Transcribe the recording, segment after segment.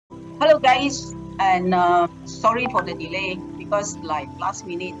Hello guys, and sorry for the delay because like last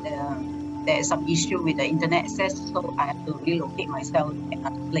minute there is some issue with the internet access, so I have to relocate myself to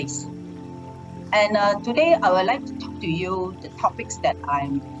another place. And today I would like to talk to you the topics that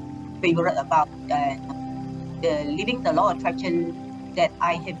I'm favorite about and living the law of attraction that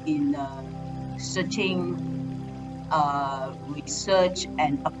I have been searching, research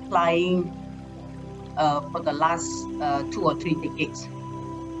and applying for the last 2 or 3 decades.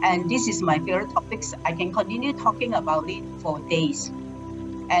 And this is my favorite topics. I can continue talking about it for days.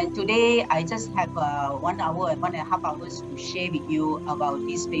 And today I just have 1 hour and 1.5 hours to share with you about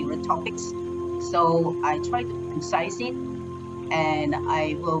these favorite topics. So I try to concise it, and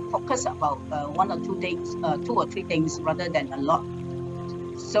I will focus about 1 or 2 things, 2 or 3 things rather than a lot.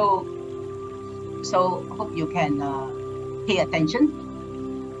 So hope you can pay attention.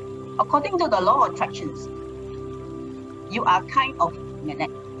 According to the law of attractions, you are kind of magnet.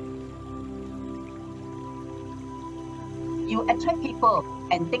 You attract people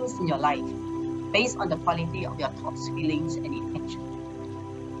and things in your life based on the quality of your thoughts, feelings, and intention.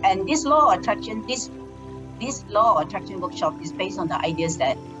 And this law of attraction, this law of attraction workshop is based on the ideas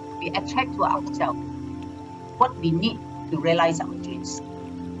that we attract to ourselves what we need to realize our dreams.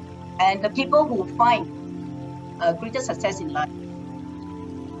 And the people who find greater success in life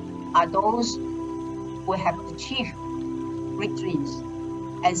are those who have achieved great dreams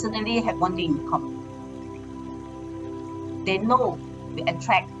and suddenly have one thing in common. They know we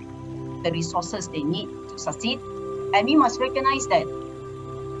attract the resources they need to succeed, and we must recognize that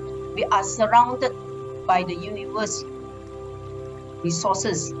we are surrounded by the universe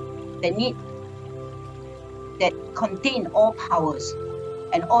resources that contain all powers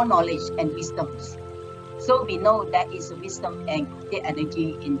and all knowledge and wisdoms. So we know that is wisdom and creative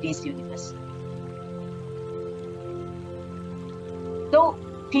energy in this universe. So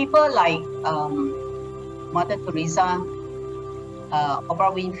people like Mother Teresa,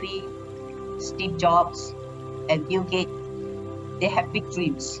 Oprah Winfrey, Steve Jobs, and Bill Gates, they have big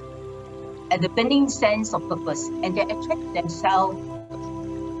dreams and a burning sense of purpose, and they attract themselves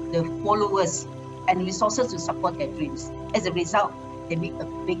the followers and resources to support their dreams. As a result, they make a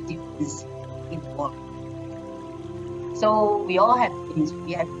big difference in the world. So we all have dreams,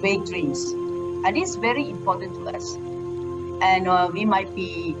 we have big dreams, and it's very important to us. And we might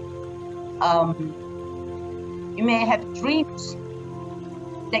be, you may have dreams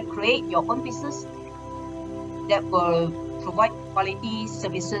that create your own business that will provide quality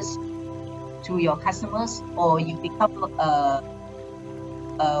services to your customers, or you become a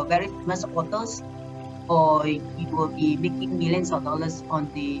very famous author, or you will be making millions of dollars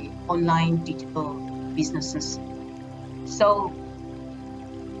on the online digital businesses. So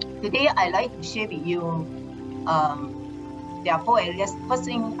today I'd like to share with you, there are 4 areas. First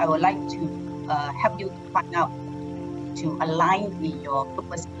thing I would like to help you to find out to align with your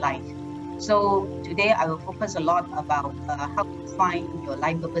purpose in life. So today I will focus a lot about how to find your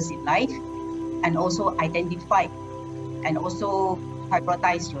life purpose in life, and also identify and also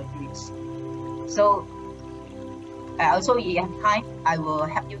prioritize your dreams. So also if you have time, I will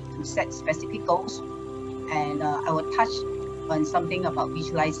help you to set specific goals, and I will touch on something about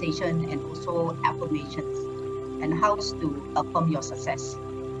visualization and also affirmations and how to affirm your success.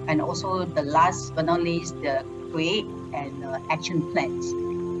 And also the last but not least, the create and action plans.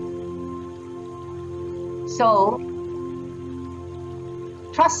 So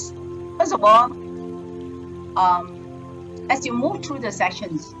trust. First of all, as you move through the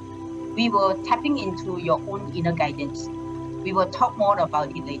sessions, we will tapping into your own inner guidance. We will talk more about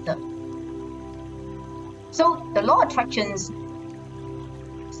it later. So the law of attractions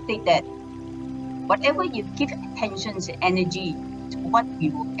state that whatever you give attention and energy to, what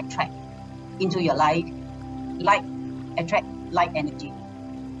you will attract into your life, like attract like energy.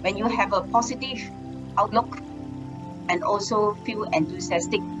 When you have a positive outlook and also feel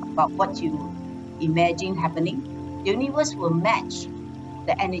enthusiastic about what you imagine happening, the universe will match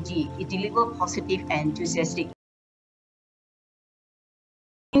the energy. It delivers positive and enthusiastic.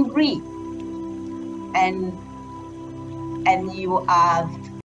 Angry and you are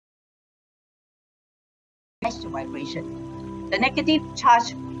match the vibration. The negative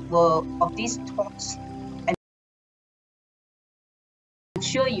charge of these thoughts, and I'm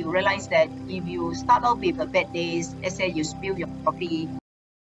sure you realize that if you start off with a bad days, let's say you spill your coffee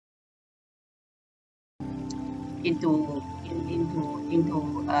into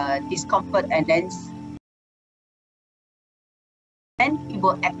discomfort, and then it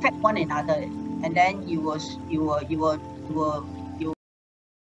will affect one another, and then you will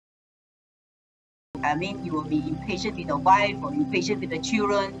be impatient with the wife or impatient with the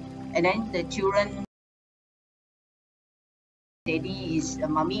children, and then the children,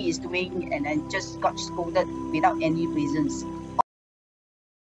 mommy is doing, and then just got scolded without any reasons.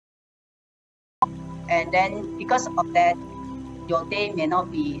 And then because of that, your day may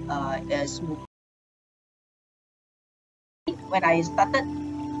not be smooth. When I started,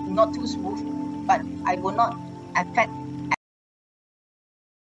 not too smooth, but I will not affect.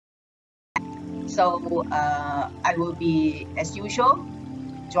 So I will be, as usual,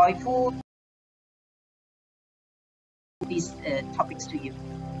 joyful. These topics to you.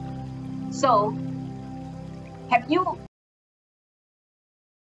 So, have you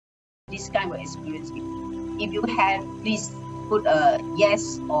this kind of experience? If you have, please put a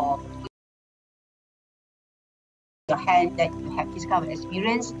yes or your hand that you have this kind of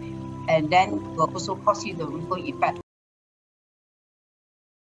experience, and then it will also cause you the ripple effect.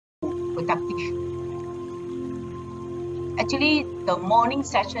 Productive. Actually, the morning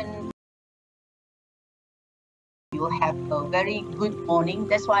session, you have a very good morning.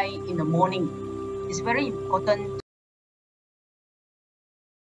 That's why in the morning, it's very important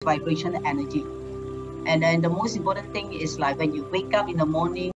vibration energy. And then the most important thing is like when you wake up in the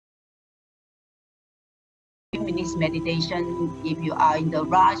morning, 15 minutes meditation. If you are in the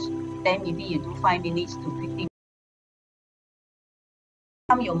rush, then maybe you do 5 minutes to 15 minutes.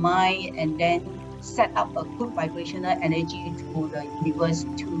 Calm your mind and then set up a good vibrational energy to the universe,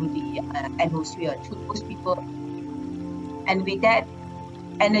 to the atmosphere, to those people. And with that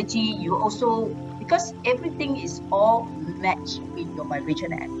energy, you also, because everything is all matched with your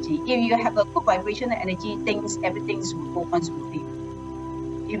vibrational energy. If you have a good vibrational energy, everything will go on smoothly.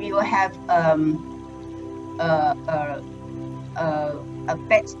 If you have a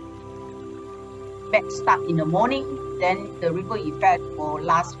bad start in the morning, then the ripple effect will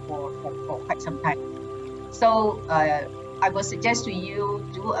last for quite some time. So I will suggest to you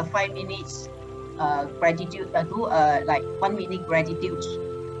do a 5 minutes gratitude, do like 1 minute gratitude,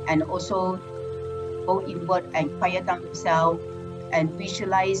 and also go inward and quiet down yourself and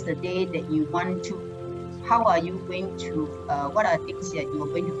visualize the day that you want to. How are you going to? What are things that you are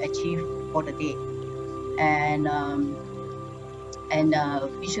going to achieve for the day? And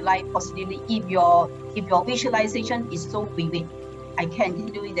visualize positively. If your visualization is so vivid, I can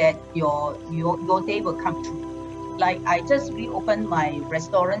tell you that your day will come true. Like I just reopened my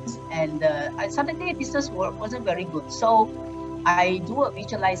restaurants, and Saturday business wasn't very good, so I do a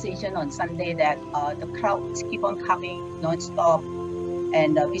visualization on Sunday that the crowds keep on coming non-stop,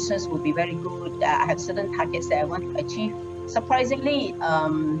 and the business will be very good. I have certain targets that I want to achieve. Surprisingly,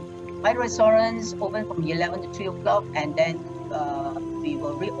 my restaurants open from 11 to 3 o'clock, and then we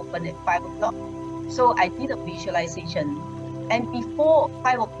will reopen at 5 o'clock. So I did a visualization, and before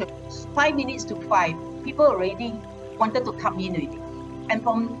 5 o'clock, 5 minutes to 5, people already wanted to come in already. And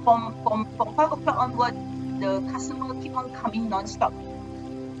from 5 o'clock onward, the customer keep on coming non-stop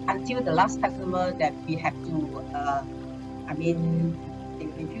until the last customer that we have to, they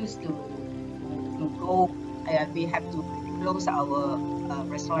refuse to go. We have to close our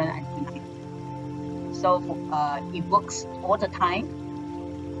restaurant until night. So it works all the time.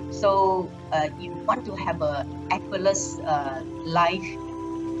 So you want to have a effortless life.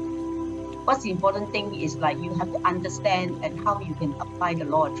 What's the important thing is like you have to understand and how you can apply the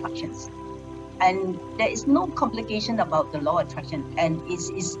law of attractions. And there is no complication about the law of attraction, and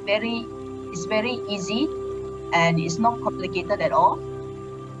it's very easy, and it's not complicated at all.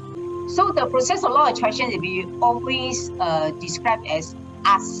 So the process of law of attraction we always describe as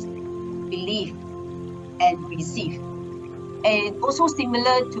ask, believe, and receive. And also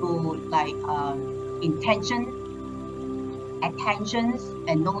similar to like intention, attention,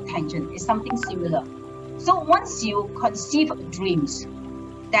 and no tension. It's something similar. So once you conceive dreams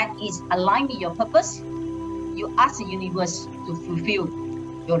that is aligned with your purpose, you ask the universe to fulfill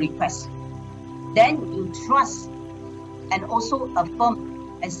your request. Then you trust and also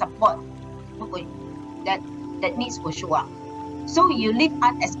affirm and support that needs will show up. So you live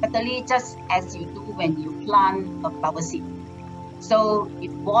unexpectedly, just as you do when you plant a flower seed. So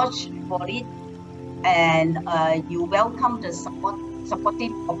you watch for it, and you welcome the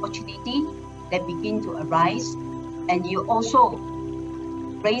supportive opportunity that begin to arise, and you also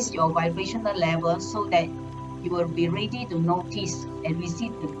raise your vibrational level so that you will be ready to notice and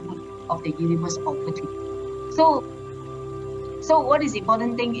receive the good of the universe opportunity. So what is the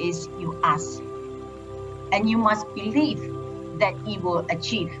important thing is you ask, and you must believe that it will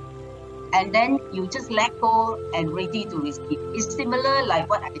achieve, and then you just let go and ready to receive. It's similar like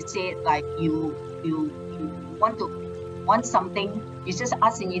what I said, like you want something, you just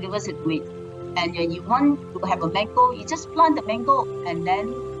ask the universe to do it. And when you want to have a mango, you just plant the mango, and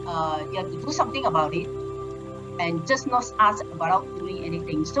then you have to do something about it, and just not ask about doing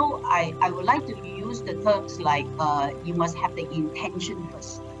anything. So I would like to use the terms like you must have the intention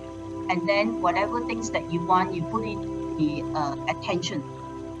first, and then whatever things that you want, you put in the attention.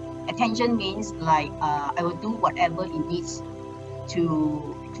 Attention means like I will do whatever it needs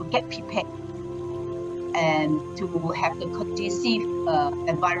to get prepared and to have the conducive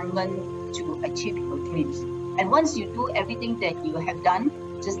environment to achieve your dreams. And once you do everything that you have done,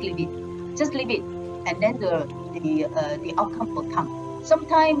 just leave it. Just leave it, and then the outcome will come.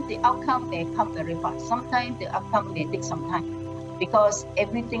 Sometimes the outcome may come very fast. Sometimes the outcome may take some time, because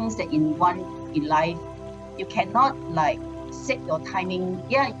everything that in life, you cannot like set your timing.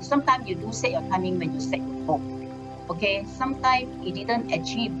 Yeah, sometimes you do set your timing when you set your goal. Okay, sometimes you didn't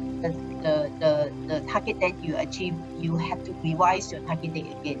achieve the target that you achieved. You have to revise your target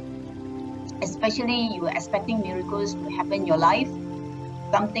date again. Especially you are expecting miracles to happen in your life,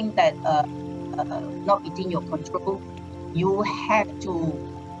 something that not within your control. You have to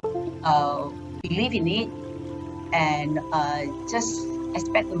believe in it and just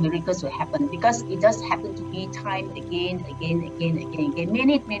expect the miracles will happen, because it does happen to be time again,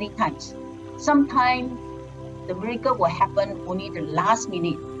 many times. Sometimes the miracle will happen only the last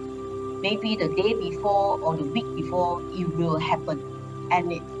minute, maybe the day before or the week before it will happen,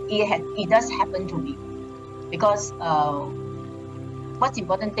 and it does happen to me. Because what's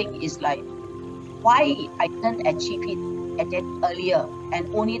important thing is like why I didn't achieve it at that earlier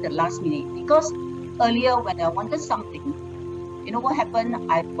and only the last minute. Because earlier when I wanted something, you know what happened?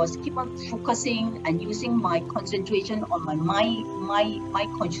 I was keep on focusing and using my concentration on my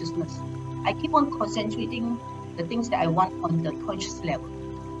consciousness. I keep on concentrating the things that I want on the conscious level.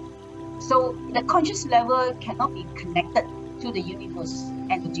 So the conscious level cannot be connected to the universe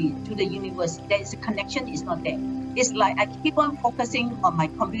energy, to the universe. There is a connection, is not there. It's like I keep on focusing on my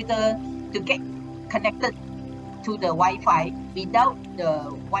computer to get connected to the Wi-Fi. Without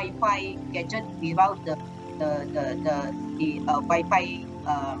the Wi-Fi gadget, without the Wi-Fi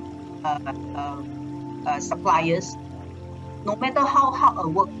suppliers, no matter how hard I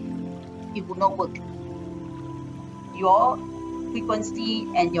work, it will not work. Your frequency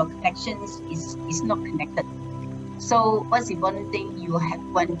and your connections is not connected. So what's the important thing you have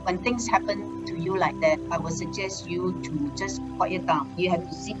when things happen to you like that, I would suggest you to just quiet down. You have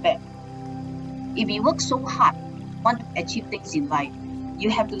to sit back. If you work so hard, want to achieve things in life,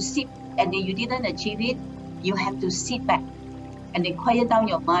 you have to sit, and then you didn't achieve it, you have to sit back and then quiet down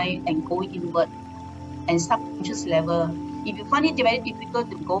your mind and go inward and subconscious level. If you find it very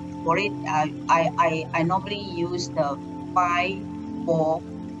difficult to go for it, I normally use the 5, 4,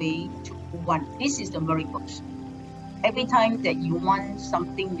 3, 2, 1. This is the miracles. Every time that you want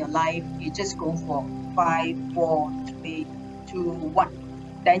something in your life, you just go for 5, 4, 3, 2,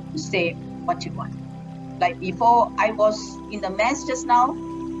 1. Then you say what you want. Like before, I was in the mess just now.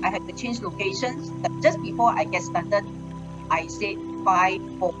 I had to change locations. Just before I get started, I said 5,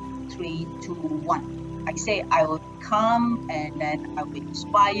 4, 3, 2, 1. I say I will come and then I will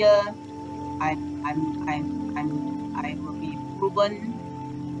inspire. I will be proven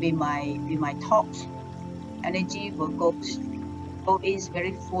with my talks. Energy will go always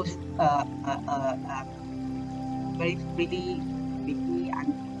very full, very freely with me.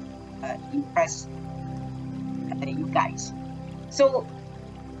 I'm impressed you guys. So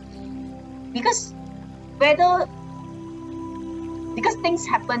because things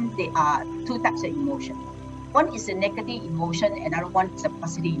happen, there are two types of emotion. One is a negative emotion, another one is a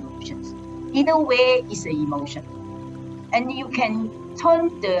positive emotions. Either way is an emotion, and you can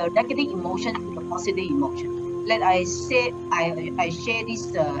turn the negative emotion to the positive emotion. Like I said, I shared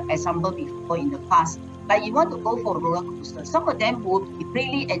this example before in the past. Like you want to go for a roller coaster. Some of them would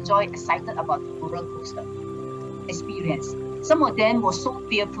really excited about the roller coaster experience. Some of them were so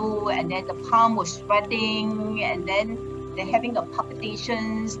fearful, and then the palm was sweating, and then they're having a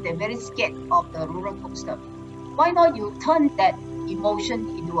palpitations. They're very scared of the roller coaster. Why not you turn that emotion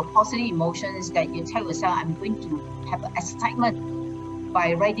into a positive emotions that you tell yourself, I'm going to have an excitement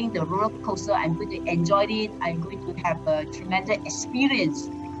by riding the roller coaster. I'm going to enjoy it. I'm going to have a tremendous experience,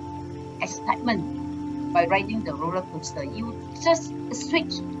 excitement by riding the roller coaster. You just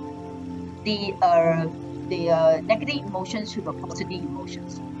switch the negative emotions to the positive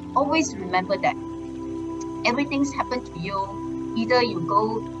emotions. Always remember that everything's happened to you. Either you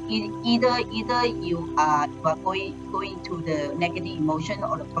are going to the negative emotion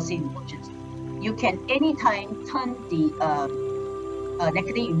or the positive emotions. You can anytime turn the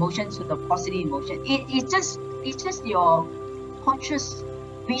negative emotions to the positive emotion. It's just your conscious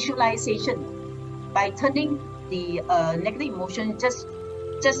visualization. By turning the negative emotion, just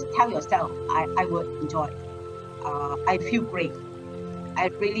just tell yourself, I will enjoy. I feel great. I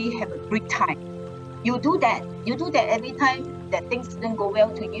really have a great time. You do that. You do that every time that things didn't go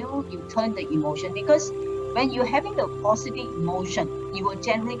well to you, you turn the emotion, because when you're having the positive emotion, you will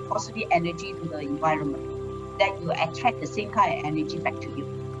generate positive energy to the environment, that you attract the same kind of energy back to you.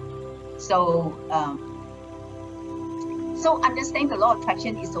 So, understanding the law of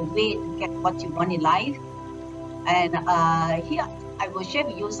attraction is a way to get what you want in life. And here I will share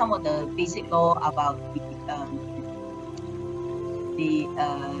with you some of the basic law about the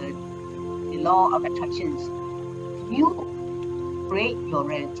law of attractions. You create your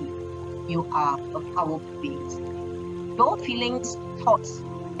reality. You are a powerful being. Your feelings, thoughts,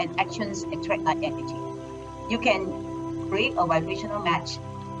 and actions attract that energy. You can create a vibrational match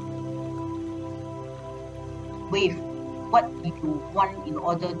with what you want in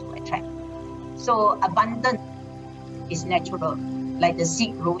order to attract. So abundance is natural, like the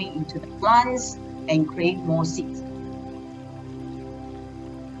seed growing into the plants and create more seeds.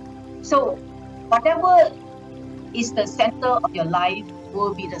 So whatever is the center of your life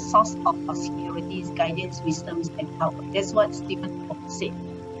will be the source of securities, guidance, wisdoms, and power. That's what Stephen Covey said.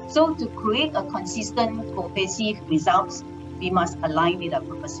 So to create a consistent, cohesive results, we must align with our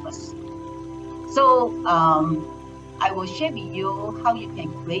purpose first. So I will share with you how you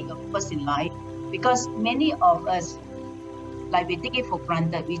can create your purpose in life, because many of us, like, we take it for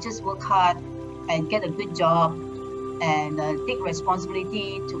granted. We just work hard and get a good job and take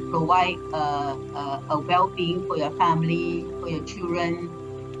responsibility to provide a well-being for your family, for your children,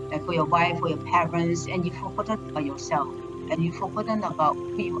 and for your wife, for your parents, and you've forgotten about yourself, and you've forgotten about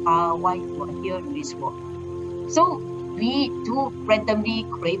who you are, why you are here in this world. So we do randomly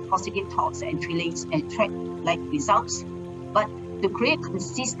create positive thoughts and feelings and attract like results, but to create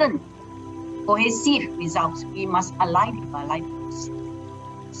consistent, cohesive results, we must align with our life purpose.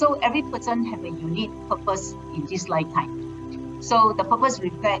 So every person have a unique purpose in this lifetime. So the purpose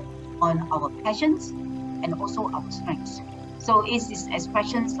reflects on our passions and also our strengths. So it is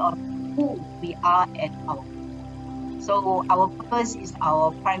expressions of who we are at our. So our purpose is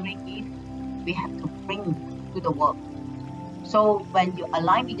our primary gift we have to bring to the world. So when you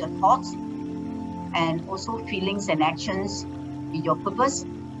align with your thoughts and also feelings and actions with your purpose,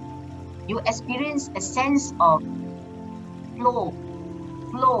 you experience a sense of flow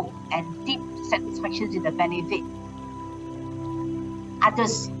and deep satisfaction to the benefit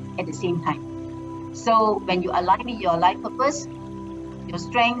others at the same time. So when you align with your life purpose, your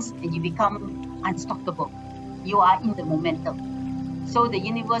strengths, and you become unstoppable, you are in the momentum. So the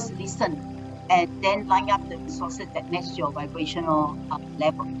universe listens and then line up the resources that match your vibrational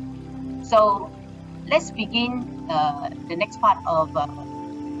level. So let's begin the next part of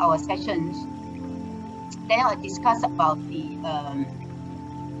our sessions. Then I'll discuss about the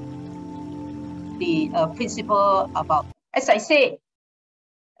principle about, as I said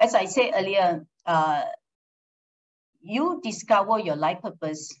earlier, you discover your life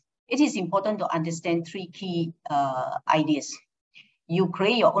purpose. It is important to understand three key ideas. You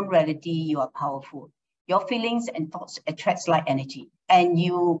create your own reality, you are powerful. Your feelings and thoughts attract light energy, and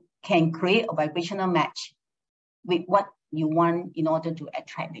you can create a vibrational match with what you want in order to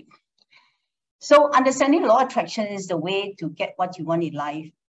attract it. So understanding law of attraction is the way to get what you want in life.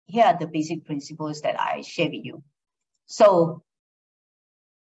 Here are the basic principles that I share with you. So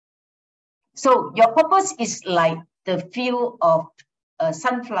your purpose is like the field of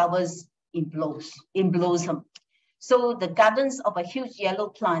sunflowers in blossom. So the gardens of a huge yellow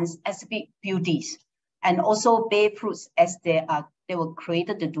plants exhibit beauties, and also bear fruits as they were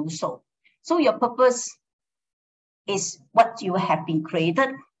created to do so. So your purpose is what you have been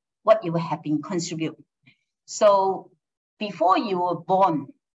created, what you have been contributed. So before you were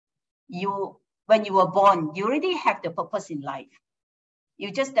born, when you were born, you already have the purpose in life.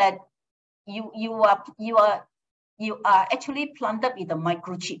 You just that you are actually planted with a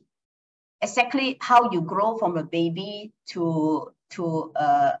microchip. Exactly how you grow from a baby to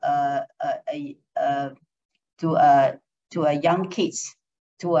a young kids,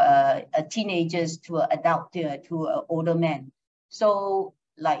 to a teenagers, to an adult, to an older man. So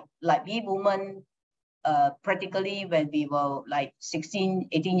like we women, practically when we were like 16,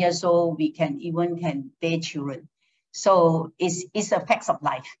 18 years old, we can bear children. So it's a fact of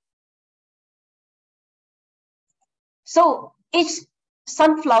life. So each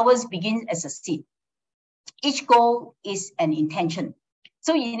sunflowers begin as a seed. Each goal is an intention.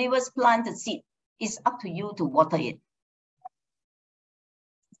 So universe plant the seed. It's up to you to water it.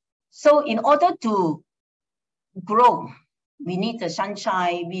 So in order to grow, we need the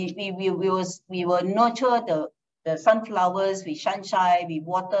sunshine. We will nurture the sunflowers with sunshine, with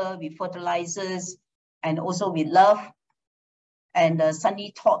water, with fertilizers, and also with love and the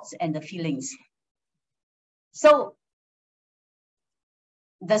sunny thoughts and the feelings. So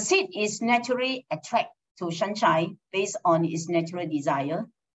the seed is naturally attracted to sunshine based on its natural desire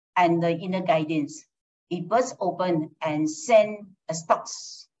and the inner guidance. It bursts open and sends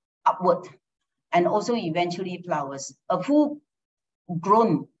stalks upward and also eventually flowers. A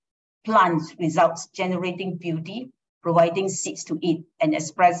full-grown plant results generating beauty, providing seeds to eat and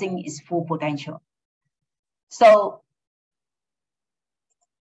expressing its full potential. So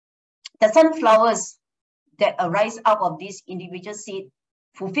the sunflowers that arise out of this individual seed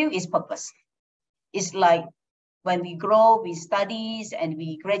fulfill its purpose. It's like when we grow, we study and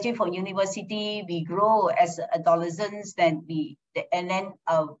we graduate from university, we grow as adolescents, then we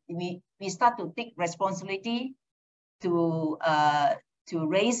start to take responsibility to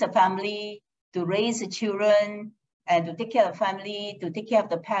raise a family, to raise the children, and to take care of the family, to take care of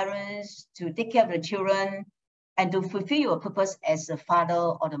the parents, to take care of the children, and to fulfill your purpose as a father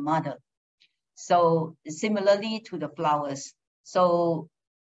or the mother. So similarly to the flowers. So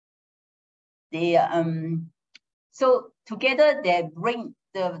they so together they bring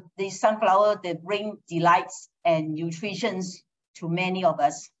the sunflower, they bring delights and nutrition to many of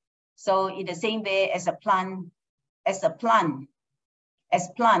us. So in the same way as plant,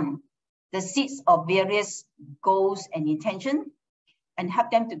 the seeds of various goals and intention, and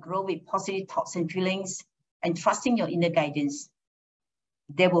help them to grow with positive thoughts and feelings and trusting your inner guidance.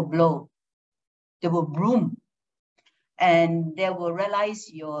 They will blow, they will bloom, and they will realize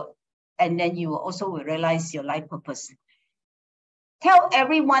and then you also will realize your life purpose. Tell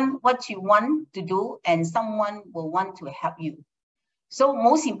everyone what you want to do and someone will want to help you. So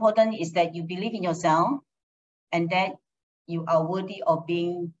most important is that you believe in yourself and that you are worthy of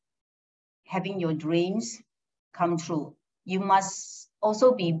having your dreams come true. You must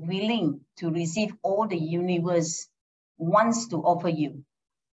also be willing to receive all the universe wants to offer you.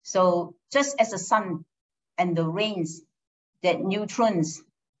 So just as the sun and the rains, that nutrients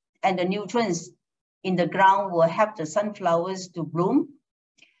in the ground will help the sunflowers to bloom.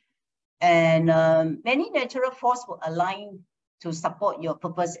 And many natural forces will align to support your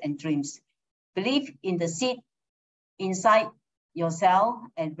purpose and dreams. Believe in the seed inside yourself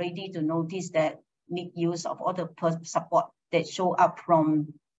and ready to notice that, make use of all the support that show up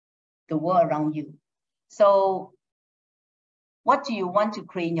from the world around you. So what do you want to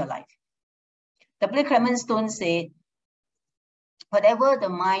create in your life? W. Clement Stone said, whatever the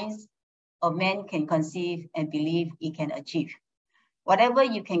minds of man can conceive and believe, it can achieve. Whatever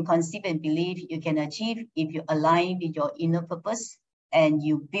you can conceive and believe, you can achieve if you align with your inner purpose and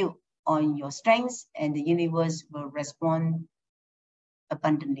you build on your strengths, and the universe will respond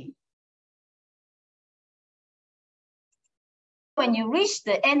abundantly. When you reach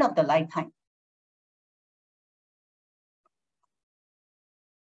the end of the lifetime,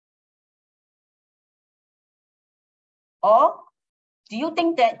 or do you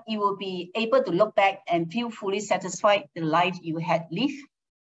think that you will be able to look back and feel fully satisfied with the life you had lived?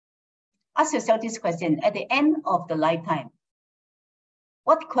 Ask yourself this question at the end of the lifetime.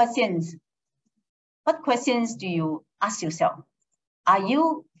 What questions do you ask yourself? Are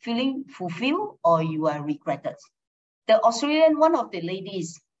you feeling fulfilled or you are regretted? The Australian, one of the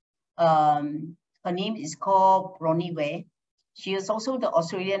ladies, her name is called Bronnie Ware. She is also the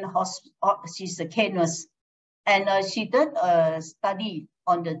Australian she's a care nurse. And she did a study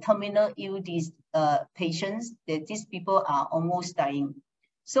on the terminal ill patients, that these people are almost dying.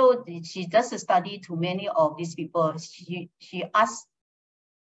 So she does a study to many of these people. She asked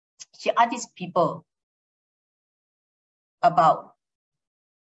these people about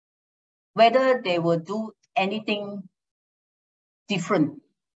whether they will do anything different.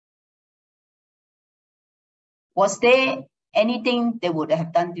 Was there anything they would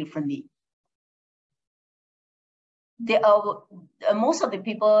have done differently? There are most of the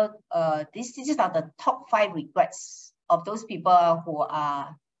people, these are the top 5 regrets of those people who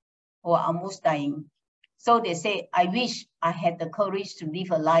are almost dying. So they say, I wish I had the courage to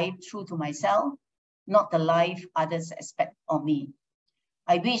live a life true to myself, not the life others expect of me.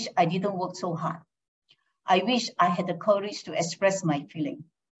 I wish I didn't work so hard. I wish I had the courage to express my feeling.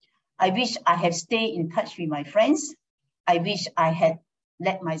 I wish I had stayed in touch with my friends. I wish I had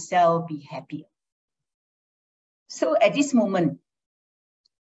let myself be happier. So at this moment,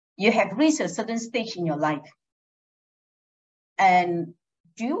 you have reached a certain stage in your life. And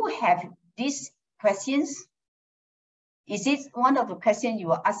do you have these questions? Is it one of the questions you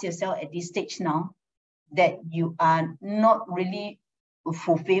will ask yourself at this stage now, that you are not really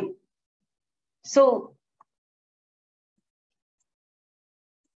fulfilled? So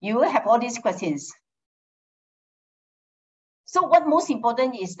You have all these questions. So what most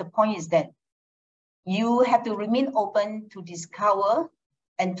important is the point is that you have to remain open to discover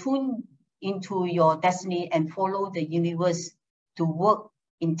and tune into your destiny and follow the universe to work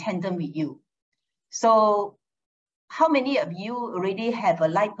in tandem with you. So how many of you already have a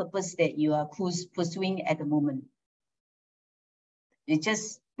life purpose that you are pursuing at the moment? You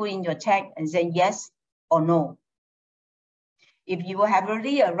just put in your check and say yes or no. If you have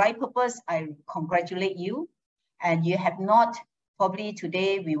already a right purpose, I congratulate you. And you have not, probably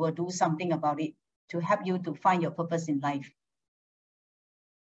today we will do something about it to help you to find your purpose in life.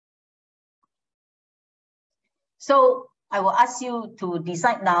 So I will ask you to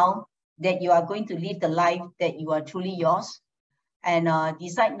decide now that you are going to live the life that you are truly yours, and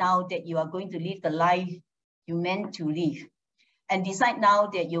decide now that you are going to live the life you meant to live, and decide now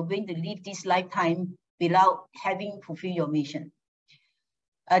that you're going to live this lifetime without having fulfilled your mission.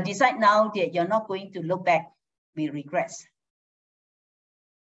 Decide now that you're not going to look back with regrets.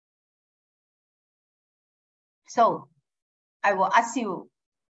 So I will ask you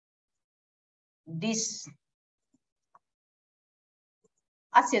this.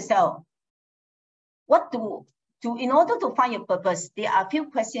 Ask yourself, in order to find your purpose, there are a few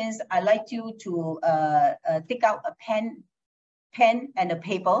questions I'd like you to take out a pen and a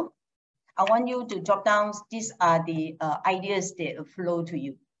paper. I want you to jot down, these are the ideas that flow to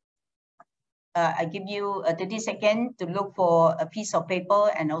you. I give you 30 seconds to look for a piece of paper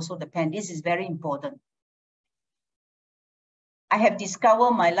and also the pen. This is very important. I have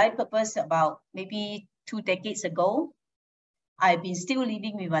discovered my life purpose about maybe 2 decades ago. I've been still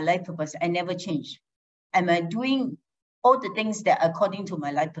living with my life purpose. I never changed. Am I doing all the things that are according to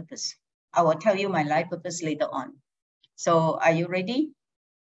my life purpose? I will tell you my life purpose later on. So are you ready?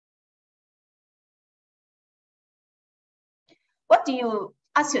 What do you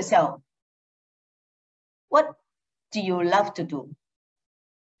ask yourself? What do you love to do?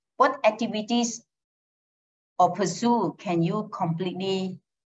 What activities or pursue can you completely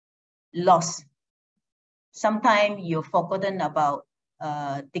lost? Sometimes you've forgotten about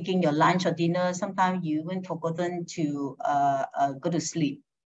taking your lunch or dinner. Sometimes you even forgotten to go to sleep.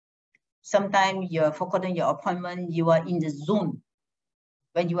 Sometimes you've forgotten your appointment. You are in the zone.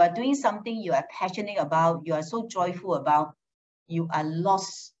 When you are doing something you are passionate about, you are so joyful about, you are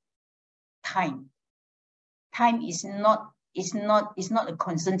lost time. Time is not a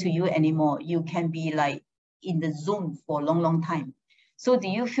concern to you anymore. You can be like in the zone for a long, long time. So do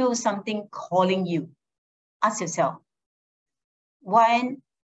you feel something calling you? Ask yourself, when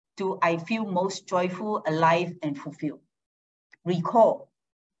do I feel most joyful, alive, and fulfilled? Recall,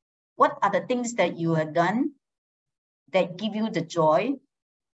 what are the things that you have done that give you the joy,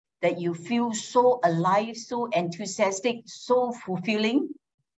 that you feel so alive, so enthusiastic, so fulfilling?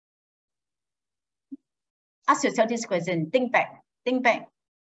 Ask yourself this question, think back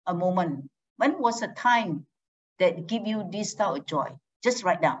a moment. When was a time that give you this type of joy? Just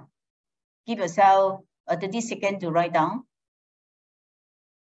write down. Give yourself a 30 seconds to write down.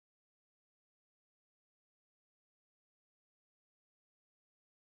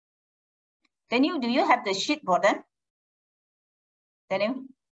 Daniel, do you have the sheet for them? Daniel?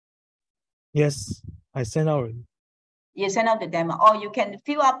 Yes, I sent out. You send out the demo, or you can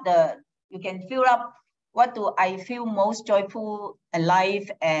fill up what do I feel most joyful,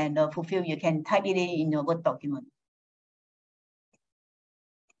 alive, and fulfilled. You can type it in your Word document.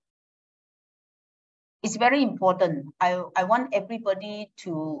 It's very important. I want everybody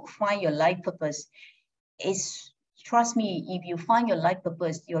to find your life purpose. Trust me, if you find your life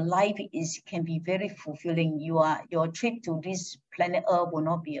purpose, your life can be very fulfilling. Your trip to this planet Earth will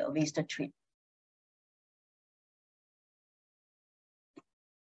not be a wasted trip.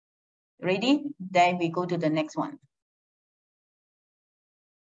 Ready? Then we go to the next one.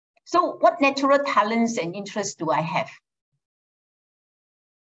 So what natural talents and interests do I have?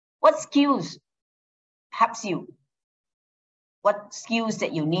 What skills helps you? What skills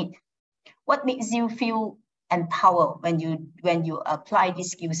that you need? What makes you feel empowered when you apply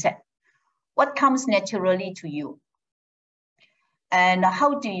this skill set? What comes naturally to you? And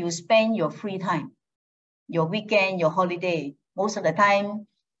how do you spend your free time, your weekend, your holiday? Most of the time,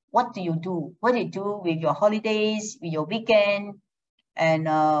 what do you do? What do you do with your holidays, with your weekend? And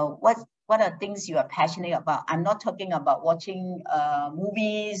what are things you are passionate about? I'm not talking about watching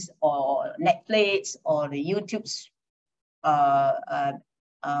movies or Netflix or the YouTube's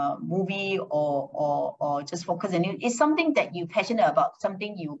movie or just focus on it. It's something that you're passionate about,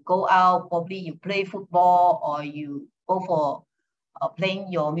 something you go out, probably you play football, or you go for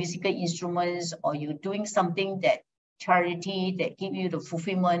playing your musical instruments, or you're doing something that charity that give you the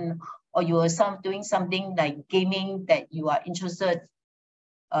fulfillment, or you are doing something like gaming that you are interested.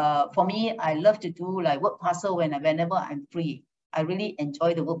 For me, I love to do like work parcel whenever I'm free. I really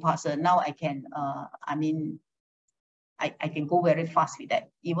enjoy the work parcel. Now I can, I can go very fast with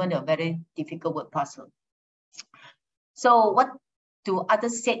that, even a very difficult work parcel. So what do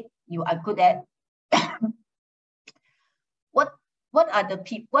others say you are good at? What are the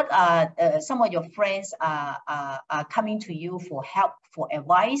people? What are some of your friends are coming to you for help, for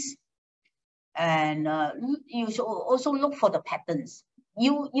advice? And you should also look for the patterns.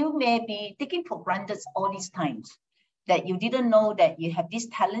 You may be taking for granted all these times that you didn't know that you have these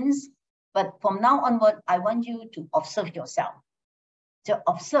talents, but from now onward, I want you to observe yourself. To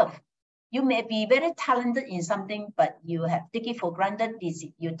observe. You may be very talented in something, but you have taken for granted this.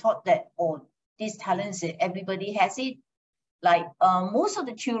 You thought that, oh, these talents, everybody has it. Like most of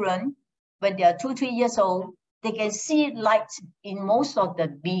the children, when they are 2-3 years old, they can see light in most of the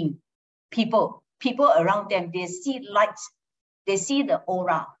people around them. They see light, they see the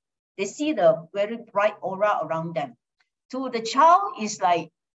aura, they see the very bright aura around them. To the child, is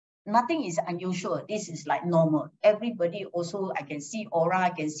like nothing is unusual. This is like normal. Everybody also, I can see aura,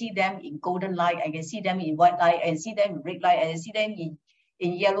 I can see them in golden light, I can see them in white light, I can see them in red light, I can see them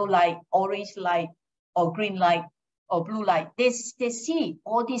in yellow light, orange light, or green light, or blue light. They see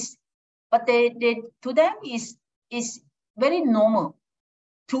all this, but they to them is very normal.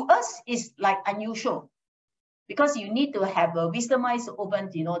 To us, it's like unusual, because you need to have a wisdom eyes open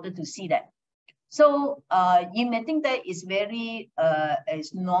in order to see that. So you may think that is very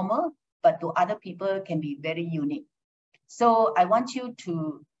is normal, but to other people can be very unique. So I want you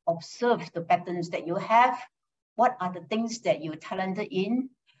to observe the patterns that you have. What are the things that you're talented in?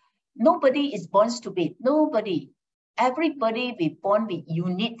 Nobody is born stupid. Nobody. Everybody be born with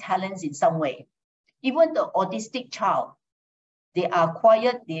unique talents in some way. Even the autistic child, they are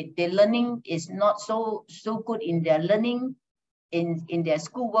quiet. Their learning is not so good in their learning, in their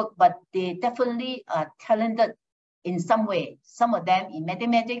schoolwork, but they definitely are talented in some way. Some of them in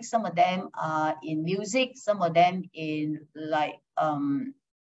mathematics, some of them are in music, some of them in like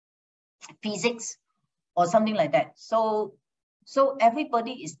physics or something like that. So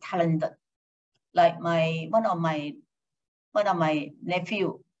everybody is talented. Like one of my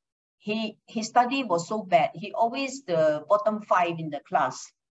nephew, his study was so bad. He always the bottom 5 in the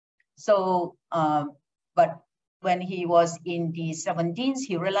class. So but when he was in the 17s,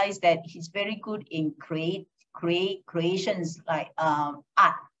 he realized that he's very good in creations like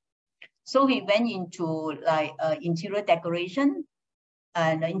art. So he went into like interior decoration.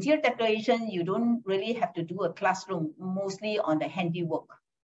 And interior decoration, you don't really have to do a classroom, mostly on the handiwork.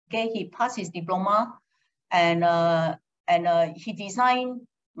 Okay, he passed his diploma, and he designed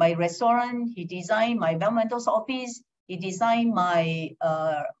my restaurant. He designed my environmental office. He designed my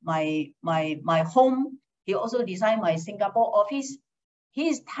my home. He also designed my Singapore office. He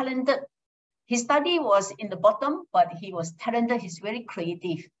is talented. His study was in the bottom, but he was talented. He's very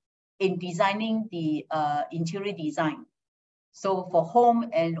creative in designing the interior design. So for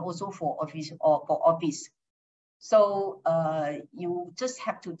home and also for office or for office. So you just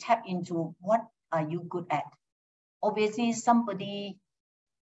have to tap into what are you good at. Obviously, somebody,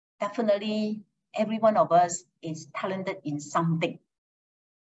 definitely every one of us is talented in something.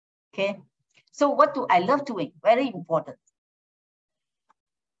 Okay. So what do I love doing? Very important.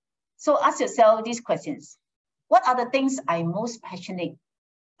 So ask yourself these questions. What are the things I'm most passionate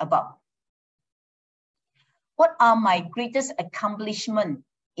about? What are my greatest accomplishments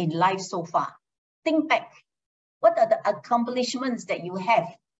in life so far? Think back. What are the accomplishments that you have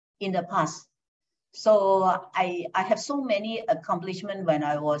in the past? So I have so many accomplishments when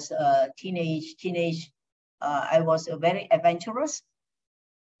I was a teenage. I was very adventurous.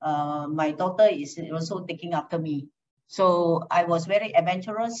 My daughter is also taking after me. So I was very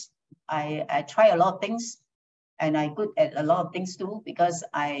adventurous. I try a lot of things, and I'm good at a lot of things too, because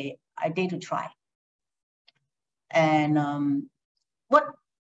I dare to try. And what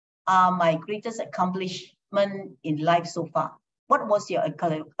are my greatest accomplishment in life so far? What was your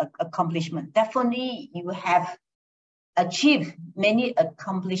accomplishment? Definitely you have achieved many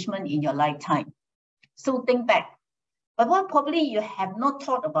accomplishments in your lifetime. So think back. But what probably you have not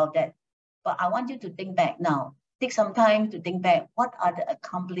thought about that. But I want you to think back now. Take some time to think back. What are the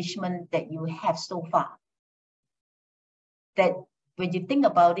accomplishments that you have so far? That when you think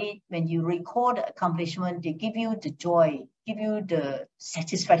about it, when you recall the accomplishment, they give you the joy, give you the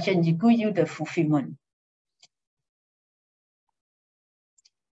satisfaction, they give you the fulfillment.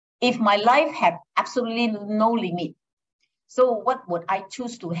 If my life had absolutely no limit, so what would I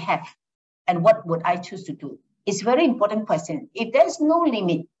choose to have? And what would I choose to do? It's very important question. If there's no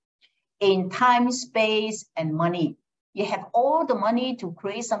limit in time, space, and money, you have all the money to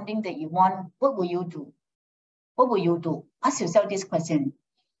create something that you want, what will you do? What will you do? Ask yourself this question.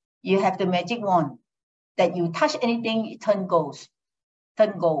 You have the magic wand that you touch anything, it turn gold.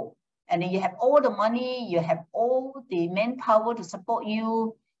 And then you have all the money, you have all the manpower to support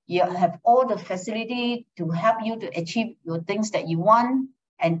you, you have all the facility to help you to achieve your things that you want,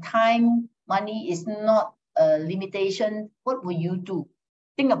 and time, money is not a limitation. What will you do?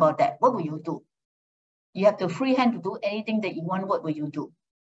 Think about that. What will you do? You have the free hand to do anything that you want. What will you do?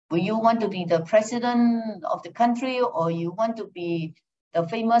 Will you want to be the president of the country, or you want to be the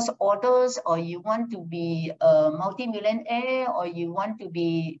famous authors, or you want to be a multi-millionaire, or you want to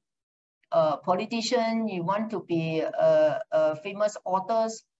be a politician, you want to be a famous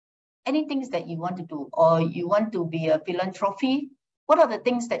authors, anything that you want to do, or you want to be a philanthropy? What are the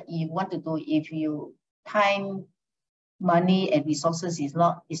things that you want to do if you time, money, and resources is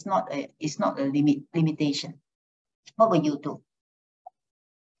not a limitation? What will you do?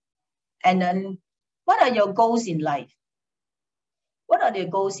 And then, what are your goals in life? What are the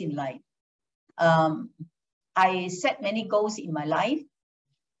goals in life? I set many goals in my life,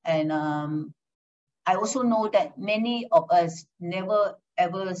 and I also know that many of us never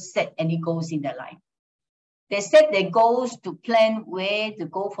ever set any goals in their life. They set their goals to plan where to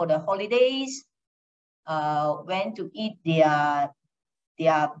go for the holidays, when to eat their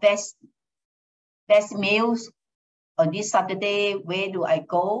best meals on this Saturday. Where do I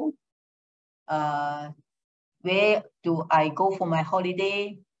go? Where do I go for my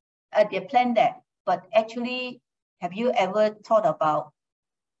holiday? They plan that, but actually, have you ever thought about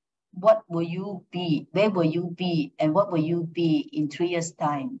what will you be, where will you be, and what will you be in 3 years'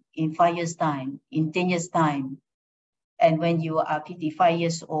 time, in 5 years' time, in 10 years' time? And when you are 55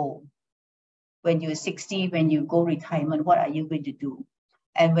 years old, when you're 60, when you go retirement, what are you going to do?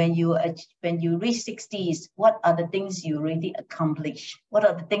 And when you reach 60s, what are the things you already accomplished? What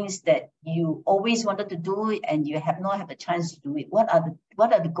are the things that you always wanted to do and you have not had a chance to do it? What are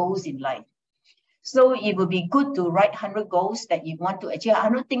the goals in life? So it would be good to write 100 goals that you want to achieve,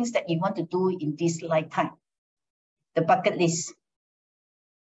 100 things that you want to do in this lifetime. The bucket list.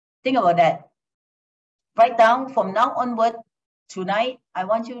 Think about that. Write down from now onward. Tonight, I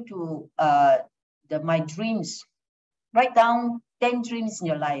want you to my dreams. Write down 10 dreams in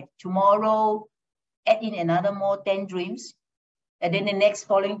your life. Tomorrow, add in another more 10 dreams. And then the next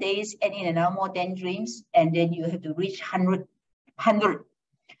following days, add in another more 10 dreams. And then you have to reach 100.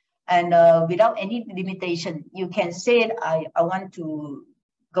 And without any limitation, you can say, I want to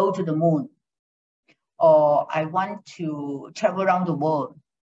go to the moon, or I want to travel around the world.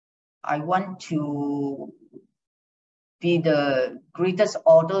 I want to be the greatest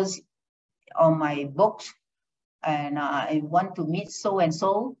authors on my books, and I want to meet so and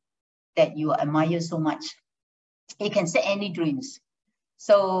so that you admire so much. You can set any dreams.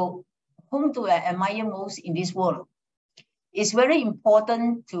 So whom do I admire most in this world? It's very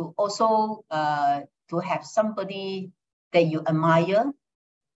important to also to have somebody that you admire,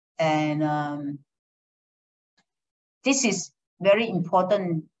 and this is very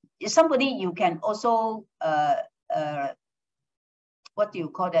important. It's somebody you can also what do you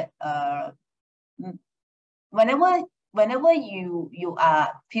call that? Whenever you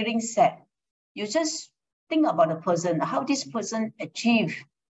are feeling sad, you just think about the person, how this person achieved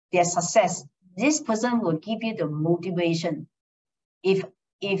their success. This person will give you the motivation. If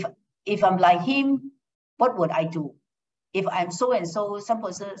I'm like him, what would I do? If I'm so and so,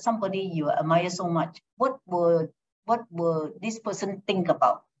 somebody you admire so much, what would this person think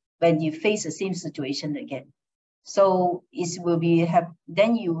about when you face the same situation again? So it will be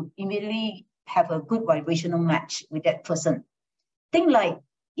then you immediately have a good vibrational match with that person. Think like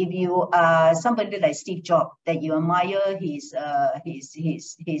if you are somebody like Steve Jobs, that you admire his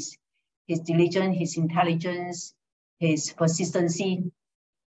diligence, his intelligence, his persistency,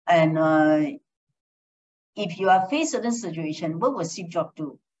 and if you are faced certain situation, what would Steve Jobs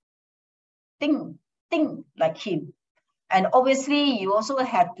do? Think like him. And obviously, you also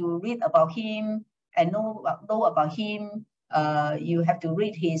have to read about him and know about him. You have to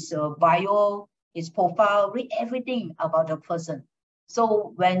read his bio, his profile, read everything about the person.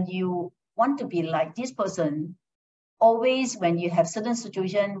 So when you want to be like this person, always when you have certain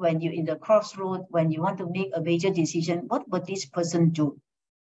situation, when you're in the crossroad, when you want to make a major decision, what would this person do?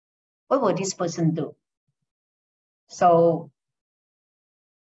 What would this person do? So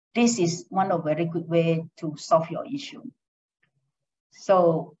this is one of very good way to solve your issue.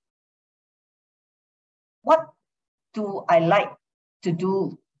 So what do I like to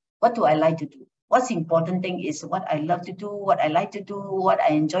do? What do I like to do? What's the important thing is what I love to do, what I like to do, what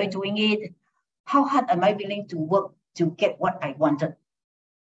I enjoy doing it. How hard am I willing to work to get what I wanted?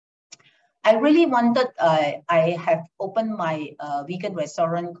 I really wanted, I have opened my vegan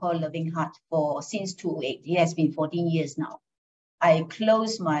restaurant called Loving Heart since 2008. It has been 14 years now. I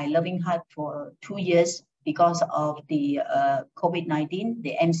closed my Loving Heart for 2 years because of the COVID-19,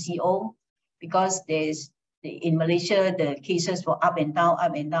 the MCO, because in Malaysia, the cases were up and down,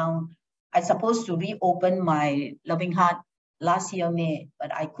 up and down. I supposed to reopen my Loving Heart last year, May,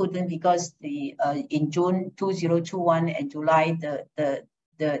 but I couldn't because in June 2021 and July,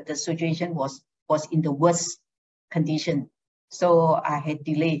 the situation was in the worst condition. So I had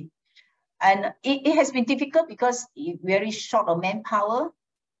delay. And it has been difficult because very short of manpower,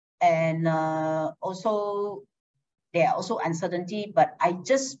 and also there are also uncertainty, but I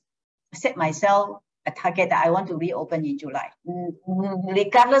just set myself a target that I want to reopen in July.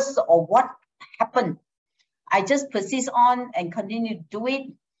 Regardless of what happened, I just persist on and continue to do it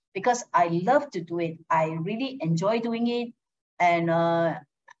because I love to do it. I really enjoy doing it. And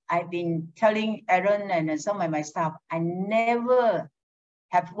I've been telling Aaron and some of my staff, I never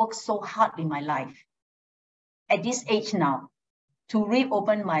have worked so hard in my life at this age now to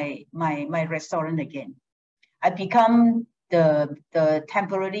reopen my restaurant again. I become the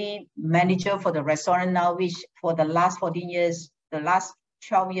temporary manager for the restaurant now, which for the last 14 years, the last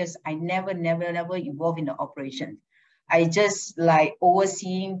 12 years, I never involved in the operation. I just like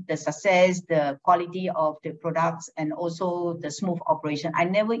overseeing the success, the quality of the products, and also the smooth operation. I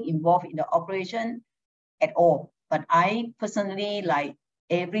never involved in the operation at all. But I personally, like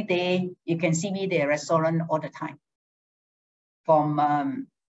every day, you can see me at the restaurant all the time. From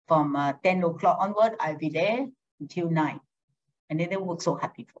 10 o'clock onward, I'll be there until 9. And then they work so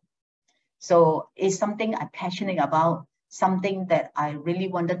hard before. So it's something I'm passionate about, something that I really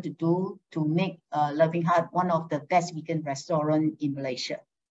wanted to do to make Loving Heart one of the best vegan restaurants in Malaysia.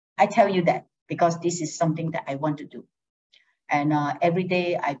 I tell you that because this is something that I want to do. And every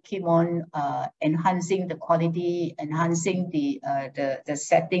day I keep on enhancing the quality, enhancing the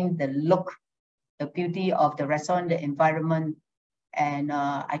setting, the look, the beauty of the restaurant, the environment. And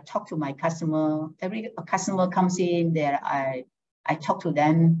I talk to my customer. Every customer comes in there, I talk to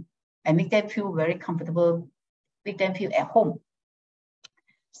them and make them feel very comfortable, make them feel at home.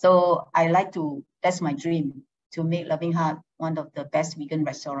 So I like to, that's my dream, to make Loving Heart one of the best vegan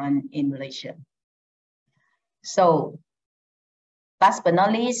restaurants in Malaysia. So last but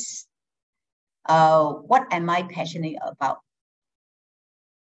not least, what am I passionate about?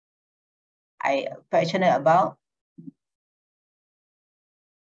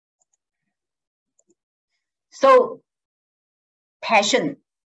 So passion.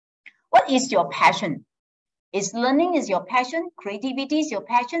 What is your passion? Is learning is your passion? Creativity is your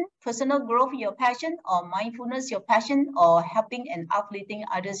passion? Personal growth your passion? Or mindfulness your passion? Or helping and uplifting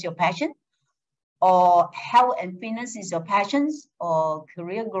others your passion? Or health and fitness is your passion? Or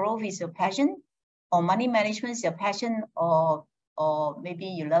career growth is your passion? Or money management is your passion? Or maybe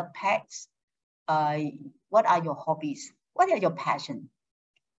you love pets? What are your hobbies? What are your passions?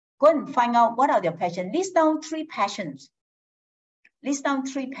 Go and find out what are your passions. List down 3 passions. List down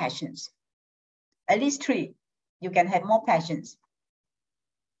 3 passions. At least 3. You can have more passions.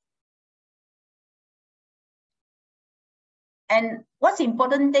 And what's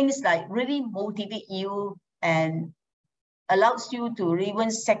important things like really motivate you and allows you to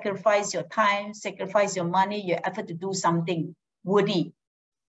even sacrifice your time, sacrifice your money, your effort to do something worthy.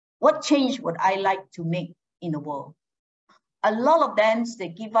 What change would I like to make in the world? A lot of them, they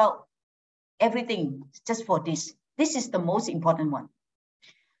give out everything just for this. This is the most important one.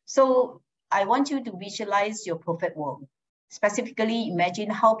 So I want you to visualize your perfect world. Specifically,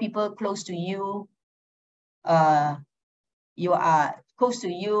 imagine how people close to you, you are close to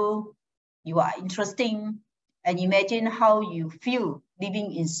you, you are interesting, and imagine how you feel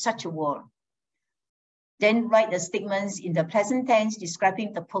living in such a world. Then write the statements in the present tense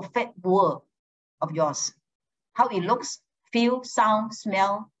describing the perfect world of yours. How it looks, feel, sound,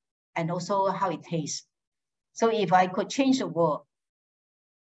 smell, and also how it tastes. So if I could change the world,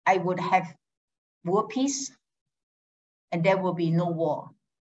 I would have world peace and there will be no war.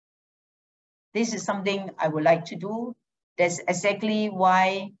 This is something I would like to do. That's exactly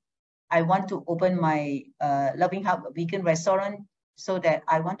why I want to open my Loving Heart vegan restaurant, so that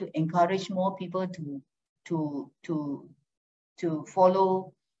I want to encourage more people to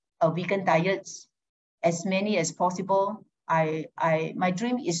follow vegan diets, as many as possible. My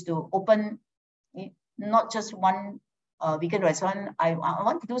dream is to open not just one vegan restaurant. I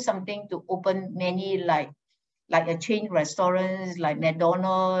want to do something to open many, like like a chain restaurants, like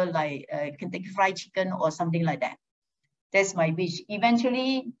McDonald's, like Kentucky Fried Chicken or something like that. That's my wish.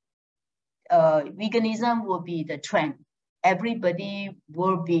 Eventually, veganism will be the trend. Everybody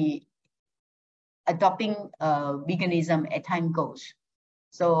will be adopting veganism as time goes.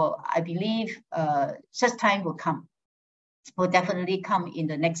 So I believe such time will come, will definitely come in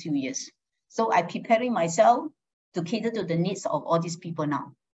the next few years. So I'm preparing myself to cater to the needs of all these people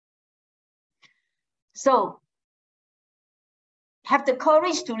now. So have the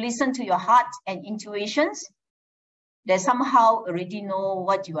courage to listen to your heart and intuitions that somehow already know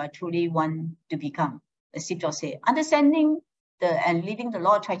what you are truly want to become. As Steve Jobs said, understanding and living the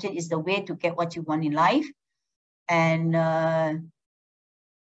law of attraction is the way to get what you want in life. And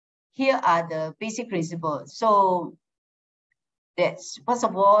here are the basic principles. So that's, first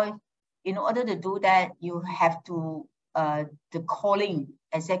of all, in order to do that, you have to, the calling,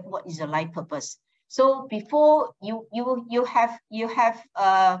 exactly what is your life purpose. So before you have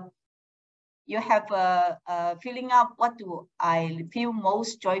filling up what do I feel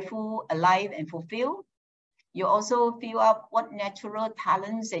most joyful, alive, and fulfilled. You also fill up what natural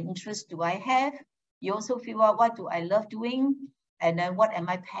talents and interests do I have. You also fill out what do I love doing, and then what am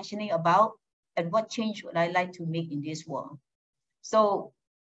I passionate about, and what change would I like to make in this world. So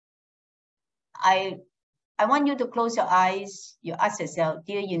I want you to close your eyes. You ask yourself,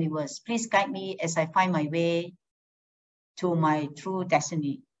 dear universe, please guide me as I find my way to my true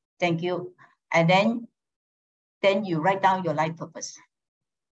destiny. Thank you. And then you write down your life purpose.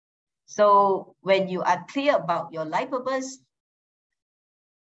 So when you are clear about your life purpose,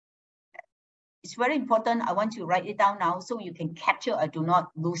 it's very important. I want you to write it down now so you can capture or do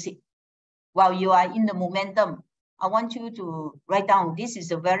not lose it. While you are in the momentum, I want you to write down. This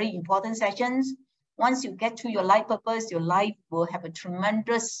is a very important session. Once you get to your life purpose, your life will have a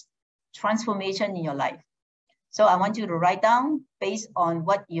tremendous transformation in your life. So I want you to write down based on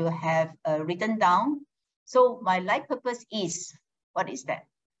what you have written down. So my life purpose is, what is that?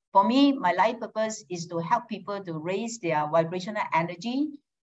 For me, my life purpose is to help people to raise their vibrational energy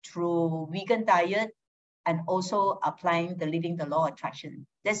through vegan diet and also applying the living the law of attraction.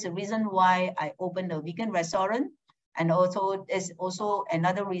 That's the reason why I opened a vegan restaurant. And also there's also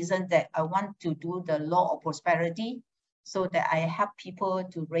another reason that I want to do the law of prosperity so that I help people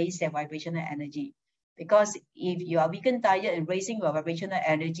to raise their vibrational energy. Because if you are vegan diet and raising your vibrational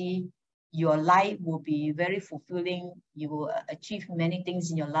energy, your life will be very fulfilling. You will achieve many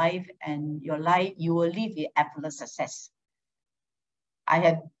things in your life, and your life, you will live with effortless success.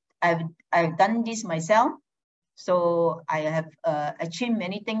 I've done this myself. So I have achieved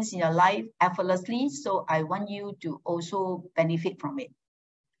many things in your life effortlessly. So I want you to also benefit from it.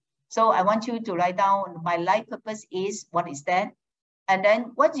 So I want you to write down my life purpose is, what is that? And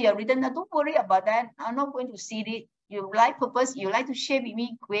then what you have written, don't worry about that. I'm not going to see it. Your life purpose, you like to share with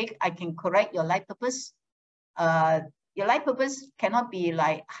me quick, I can correct your life purpose. Your life purpose cannot be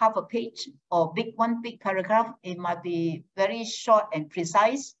like half a page or one big paragraph. It might be very short and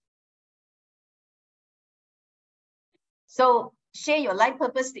precise. So share your life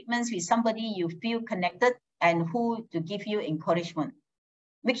purpose statements with somebody you feel connected and who to give you encouragement.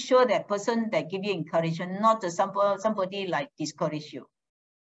 Make sure that person that give you encouragement, not somebody like discourage you.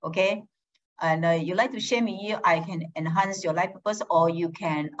 Okay. And you like to share with me, I can enhance your life purpose, or you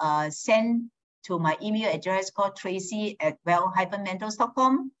can send to my email address called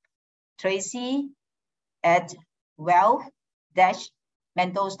tracy@wealth-mentors.com.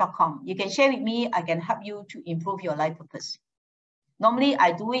 tracy@wealth-mentors.com. You can share with me. I can help you to improve your life purpose. Normally,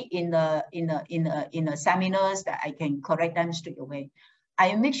 I do it in the seminars that I can correct them straight away.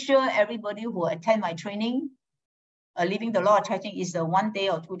 I make sure everybody who attend my training, Living the Law of Attraction is a 1 day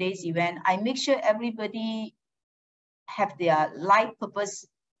or 2 days event. I make sure everybody have their life purpose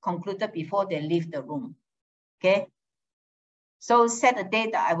concluded before they leave the room. Okay. So set a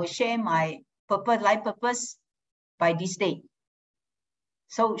date that I will share my life purpose by this date.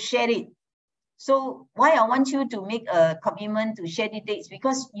 So share it. So why I want you to make a commitment to share the dates,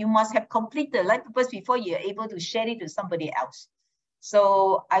 because you must have completed the life purpose before you're able to share it to somebody else.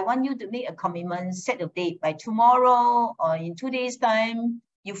 So I want you to make a commitment, set a date by tomorrow or in 2 days' time.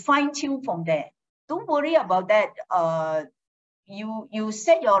 You fine tune from there. Don't worry about that. You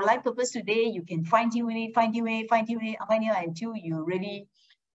set your life purpose today. You can fine tune it until you really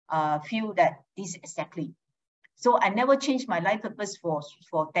feel that this exactly. So I never changed my life purpose for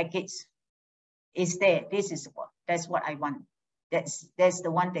decades. It's there. That's what I want. That's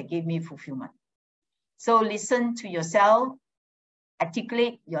the one that gave me fulfillment. So listen to yourself.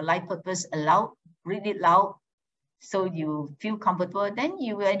 Articulate your life purpose aloud, read it loud, So you feel comfortable, then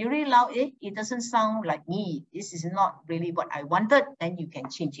when you read loud, it doesn't sound like me. This is not really what I wanted, then you can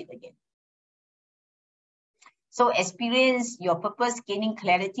change it again. So experience your purpose, gaining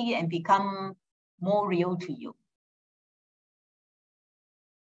clarity and become more real to you.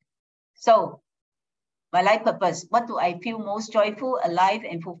 So my life purpose, what do I feel most joyful, alive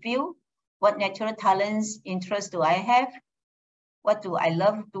and fulfilled? What natural talents, interests do I have? What do I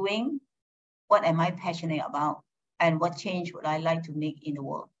love doing? What am I passionate about? And what change would I like to make in the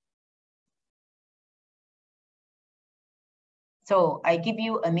world? So I give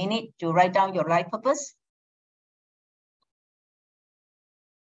you a minute to write down your life purpose.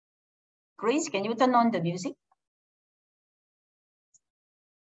 Grace, can you turn on the music?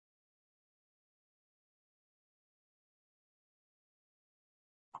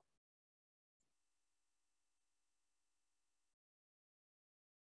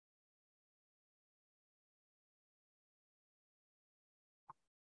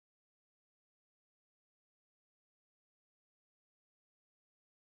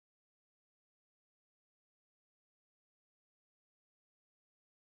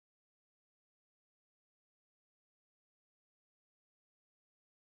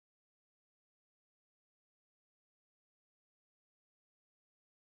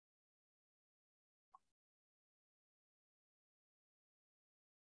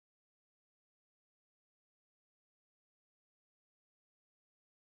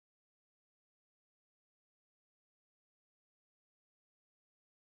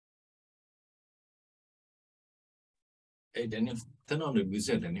 Hey, Daniel, turn on the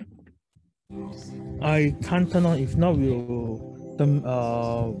music, Daniel. I can't turn on. If not,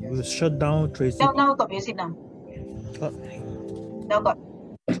 we'll shut down Tracy. Now got music now. Now got.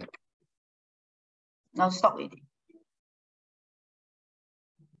 Now stop it.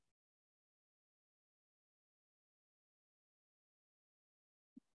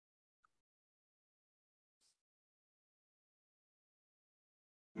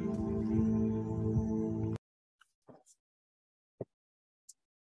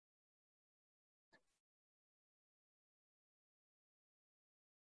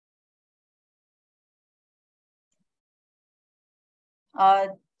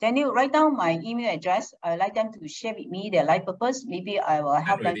 Daniel, write down my email address. I'd like them to share with me their life purpose. Maybe I will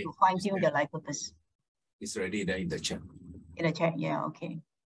help them to fine-tune their life purpose. It's already there in the chat. In the chat, yeah, okay.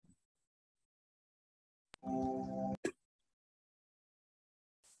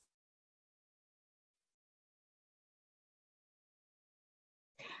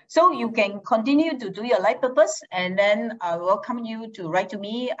 So you can continue to do your life purpose, and then I welcome you to write to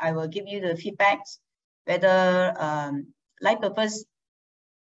me. I will give you the feedbacks, whether life purpose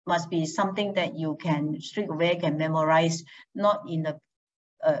must be something that you can straight away can memorize, not in a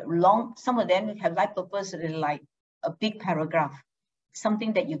long. Some of them have life purpose like a big paragraph,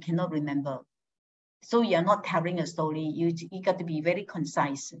 something that you cannot remember. So you're not telling a story. You got to be very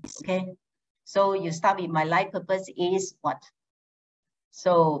concise. Okay. So you start with my life purpose is what?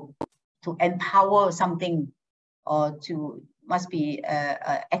 So to empower something, or to must be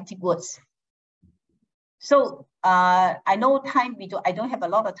active words. So I know time, I don't have a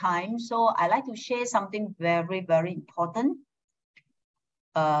lot of time, so I like to share something very, very important,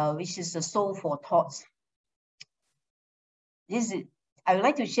 which is the soul for thoughts. I would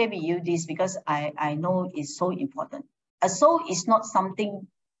like to share with you this because I know it's so important. A soul is not something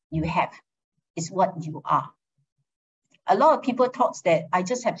you have, it's what you are. A lot of people thought that I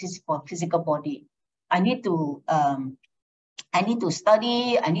just have this physical body. I need to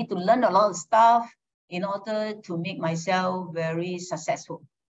study, I need to learn a lot of stuff in order to make myself very successful.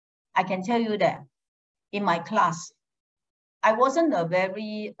 I can tell you that in my class, I wasn't a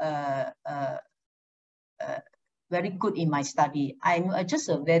very very good in my study. I'm just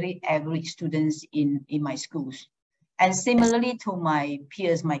a very average student in my schools. And similarly to my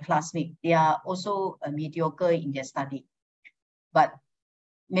peers, my classmates, they are also mediocre in their study. But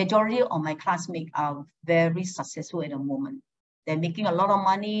majority of my classmates are very successful at the moment. They're making a lot of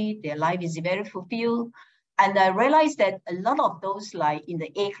money, their life is very fulfilled. And I realized that a lot of those, like in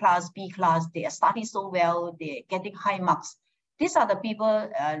the A class, B class, they are studying so well, they're getting high marks. These are the people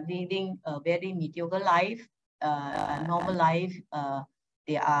living a very mediocre life, a normal life.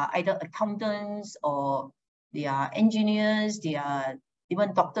 They are either accountants or they are engineers, they are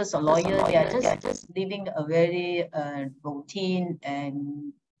even doctors or lawyers. They are just living a very routine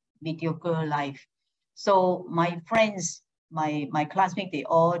and mediocre life. So my friends, my classmates, they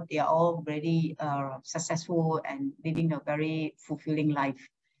are all very successful and living a very fulfilling life.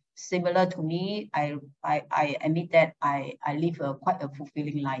 Similar to me, I admit that I live quite a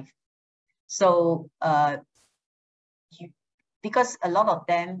fulfilling life. So because a lot of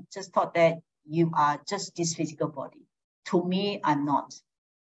them just thought that you are just this physical body. To me, I'm not.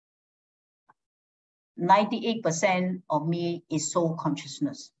 98% of me is soul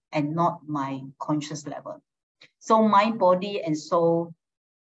consciousness and not my conscious level. So my body and soul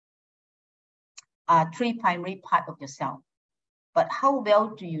are three primary parts of yourself. But how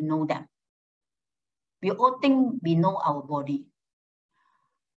well do you know them? We all think we know our body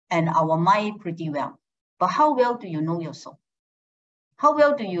and our mind pretty well. But how well do you know your soul? How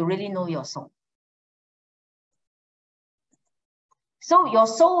well do you really know your soul? So your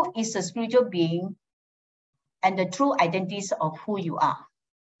soul is a spiritual being and the true identities of who you are.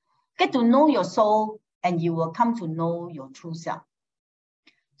 Get to know your soul and you will come to know your true self.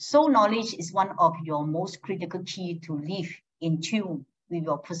 Soul knowledge is one of your most critical key to live in tune with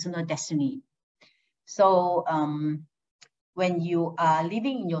your personal destiny. So when you are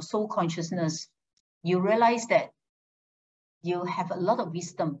living in your soul consciousness, you realize that you have a lot of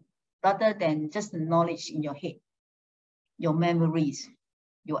wisdom rather than just the knowledge in your head, your memories,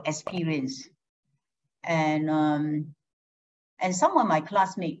 your experience. And some of my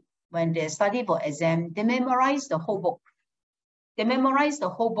classmates, when they study for exam, they memorize the whole book. They memorize the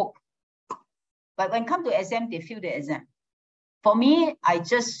whole book. But when come to exam, they fail the exam. For me, I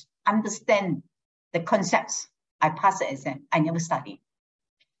just understand the concepts. I pass the exam. I never study.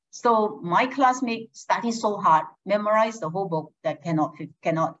 So my classmates study so hard, memorize the whole book that cannot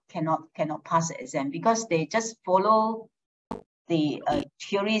pass the exam because they just follow the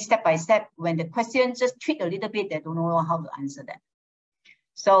theory step by step. When the question just tweak a little bit, they don't know how to answer that.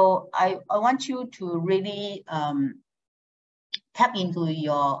 So I want you to really tap into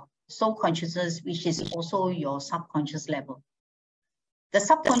your soul consciousness, which is also your subconscious level. The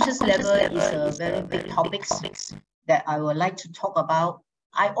subconscious level is a very big topic that I would like to talk about.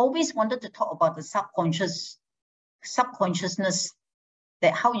 I always wanted to talk about the subconsciousness,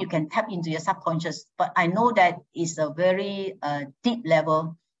 that how you can tap into your subconscious. But I know that is a very deep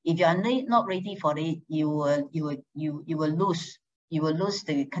level. If you are not ready for it, you will lose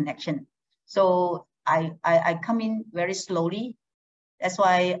the connection. So I come in very slowly. That's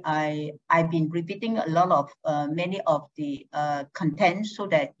why I've been repeating a lot of many of the content so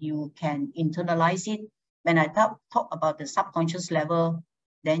that you can internalize it. When I talk about the subconscious level,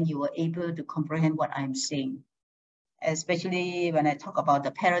 then you are able to comprehend what I'm saying. Especially when I talk about the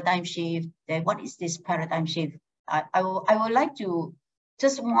paradigm shift, then what is this paradigm shift? I would like to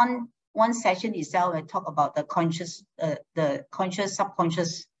just one session itself and talk about the conscious,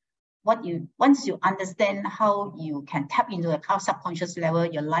 subconscious. Once you understand how you can tap into the subconscious level,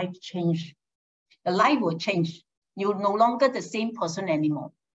 your life change. Your life will change. You're no longer the same person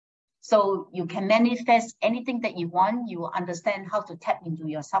anymore. So you can manifest anything that you want. You will understand how to tap into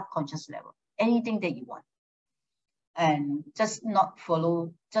your subconscious level, anything that you want. And just not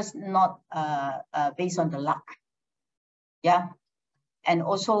based on the luck. Yeah. And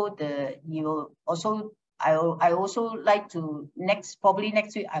also I also like to probably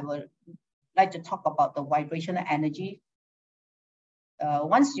next week, I will like to talk about the vibrational energy.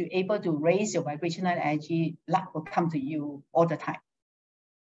 Once you're able to raise your vibrational energy, luck will come to you all the time.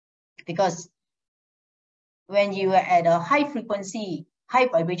 Because when you are at a high frequency, high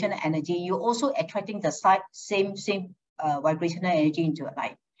vibrational energy, you're also attracting the same vibrational energy into your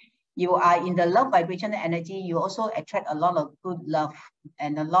life. You are in the love vibrational energy, you also attract a lot of good love,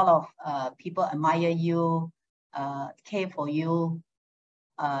 and a lot of people admire you, care for you,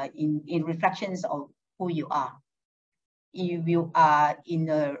 in reflections of who you are. If you are in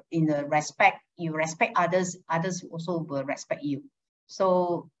a respect, you respect others, others also will respect you.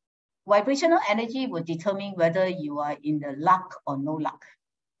 So vibrational energy will determine whether you are in the luck or no luck.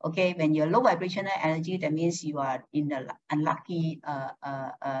 Okay, when you're low vibrational energy, that means you are in the unlucky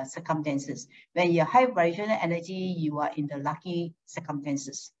circumstances. When you're high vibrational energy, you are in the lucky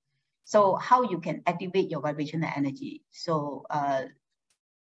circumstances. So how you can activate your vibrational energy? So I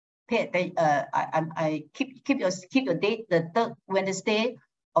keep the date, the third Wednesday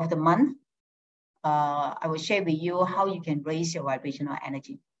of the month. I will share with you how you can raise your vibrational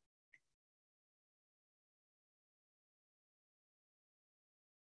energy.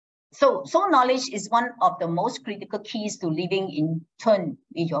 So soul knowledge is one of the most critical keys to living in tune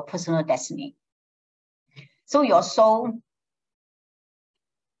with your personal destiny. So your soul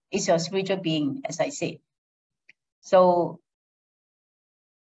is your spiritual being, as I said. So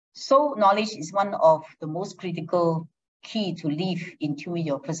soul knowledge is one of the most critical key to live in tune with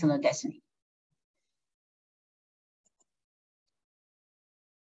your personal destiny.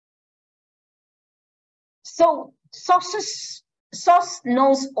 So source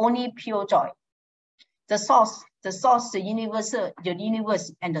knows only pure joy. The source the source, the universe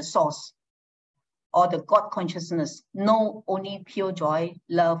and the source, or the God consciousness, know only pure joy,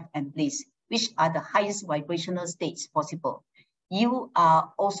 love, and bliss, which are the highest vibrational states possible. You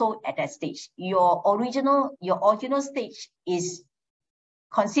are also at that stage. Your original stage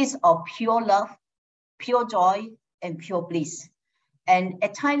consists of pure love, pure joy, and pure bliss. And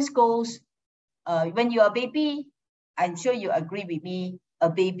at times goes, when you are a baby, I'm sure you agree with me, a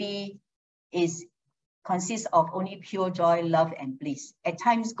baby consists of only pure joy, love, and bliss. At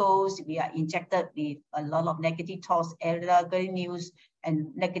times goes, we are injected with a lot of negative thoughts, good news,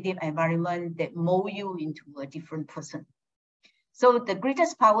 and negative environment that mold you into a different person. So the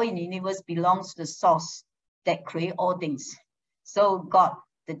greatest power in the universe belongs to the source that creates all things. So God,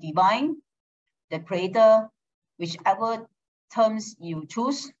 the divine, the creator, whichever terms you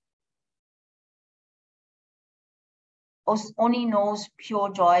choose, only knows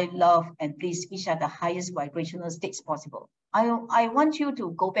pure joy, love, and bliss, which are the highest vibrational states possible. I want you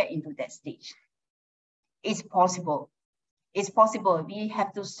to go back into that stage. It's possible. It's possible. We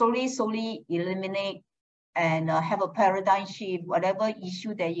have to slowly eliminate and have a paradigm shift. Whatever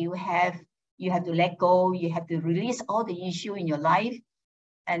issue that you have to let go. You have to release all the issue in your life.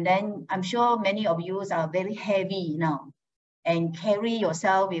 And then I'm sure many of you are very heavy now and carry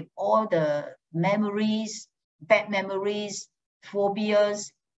yourself with all the memories, bad memories,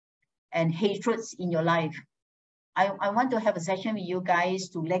 phobias, and hatreds in your life. I want to have a session with you guys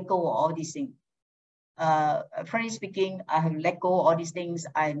to let go of all these things. Frankly speaking, I have let go of all these things.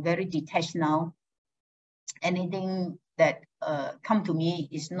 I'm very detached now. Anything that come to me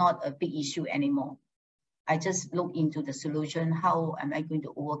is not a big issue anymore. I just look into the solution. How am I going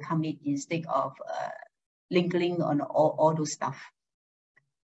to overcome it instead of lingering on all those stuff?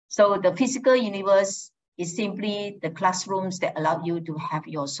 So the physical universe is simply the classrooms that allow you to have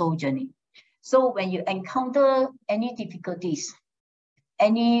your soul journey. So when you encounter any difficulties,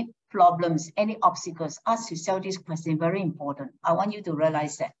 any problems, any obstacles, ask yourself this question, very important. I want you to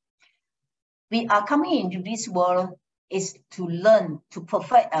realize that we are coming into this world is to learn, to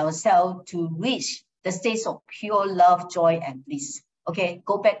perfect ourselves, to reach the states of pure love, joy, and bliss. Okay,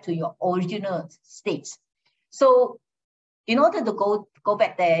 go back to your original states. So in order to go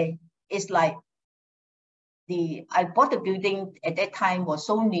back there, it's like I bought the building at that time was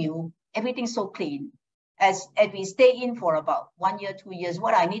so new, everything so clean. As we stay in for about 1 year, 2 years,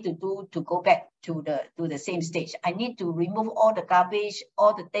 what I need to do to go back to the same stage, I need to remove all the garbage,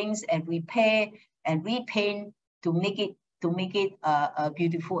 all the things, and repair and repaint to make it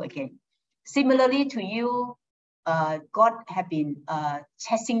beautiful again. Similarly to you, God have been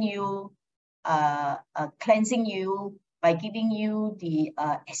testing you, cleansing you by giving you the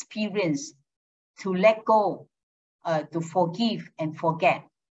experience to let go, to forgive and forget.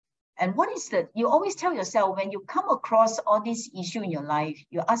 And what is you always tell yourself when you come across all these issues in your life,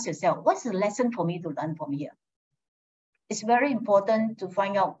 you ask yourself, what's the lesson for me to learn from here? It's very important to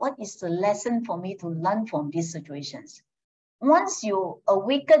find out what is the lesson for me to learn from these situations. Once you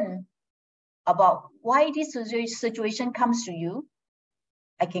awaken about why this situation comes to you,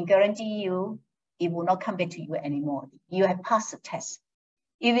 I can guarantee you it will not come back to you anymore. You have passed the test.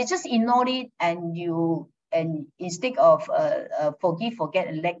 If you just ignore it and instead of forgive, forget,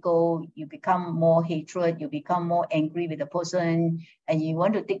 and let go, you become more hatred, you become more angry with the person, and you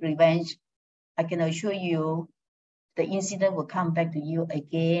want to take revenge, I can assure you the incident will come back to you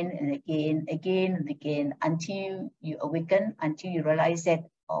again and again and again until you awaken, until you realize that,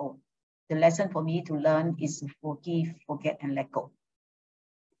 oh, the lesson for me to learn is to forgive, forget, and let go.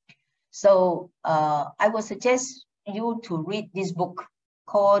 So I would suggest you to read this book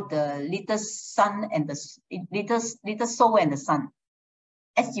called The Little Sun and the Little Soul and the Sun.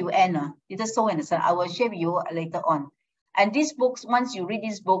 S-U-N, Little Soul and the Sun. I will share with you later on. And these books, once you read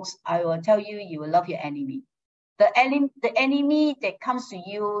these books, I will tell you, you will love your enemy. The enemy that comes to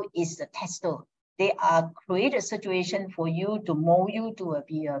you is the tester. They are create a situation for you to mold you to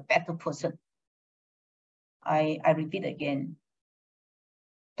be a better person. I repeat again.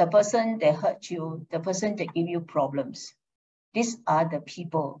 The person that hurt you, the person that give you problems, these are the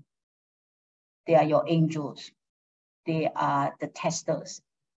people. They are your angels. They are the testers.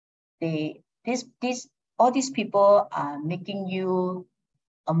 All these people are making you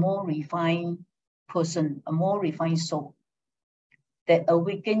a more refined person, a more refined soul that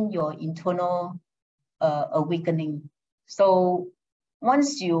awaken your internal awakening. So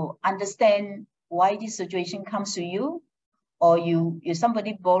once you understand why this situation comes to you, or if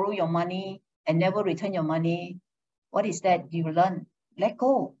somebody borrow your money and never return your money, what is that? You learn, let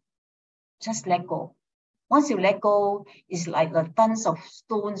go. Just let go. Once you let go, it's like the tons of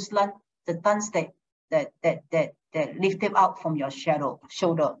stones, the tons that that lifted out from your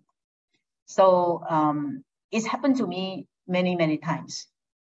shoulder. So it's happened to me many times.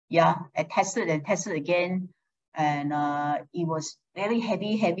 Yeah, I tested and tested again, and it was very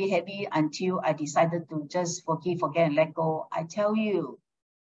heavy until I decided to just forget and let go. I tell you,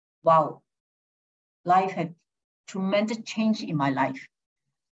 wow, life had tremendous change in my life.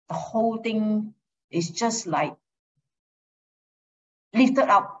 The whole thing is just like lifted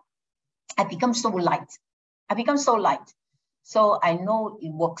up. I become so light. So I know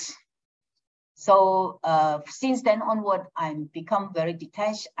it works. So since then onward, I'm become very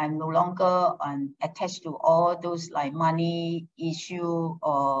detached. I'm no longer attached to all those like money issue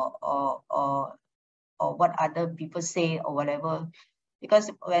or what other people say or whatever.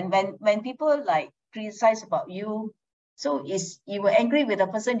 Because when people like criticize about you, so you were angry with the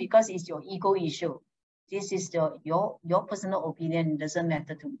person because it's your ego issue. This is your personal opinion. It doesn't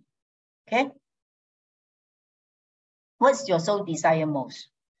matter to me. Okay. What's your soul desire most?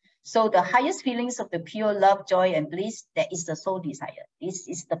 So the highest feelings of the pure love, joy, and bliss, that is the soul desire. This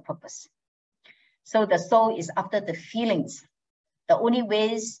is the purpose. So the soul is after the feelings. The only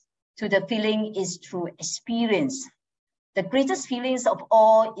ways to the feeling is through experience. The greatest feelings of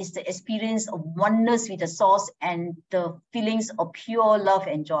all is the experience of oneness with the source and the feelings of pure love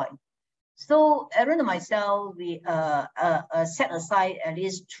and joy. So Aaron and myself, we set aside at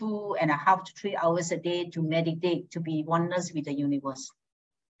least 2.5 to 3 hours a day to meditate, to be oneness with the universe.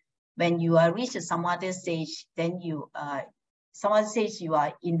 When you are reached a samadhi stage, then samadhi stage, you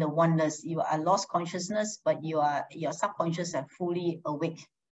are in the oneness. You are lost consciousness, but your subconscious are fully awake.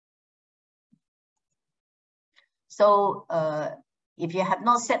 So if you have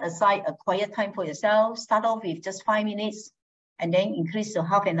not set aside a quiet time for yourself, start off with just 5 minutes, and then increase to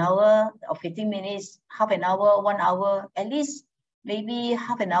half an hour or 15 minutes, half an hour, 1 hour, at least maybe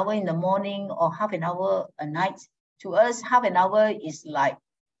half an hour in the morning or half an hour a night. To us, half an hour is like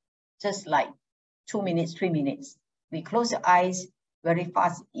just like 2 minutes, 3 minutes. We close your eyes very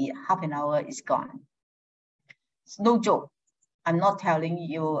fast, half an hour is gone. It's no joke. I'm not telling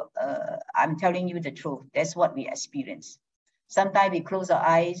you, I'm telling you the truth. That's what we experience. Sometimes we close our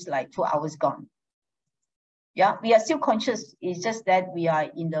eyes, like 2 hours gone. Yeah, we are still conscious. It's just that we are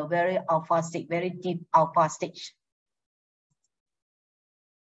in the very alpha state, very deep alpha stage.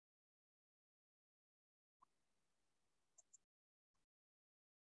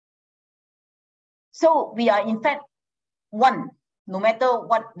 So we are in fact one. No matter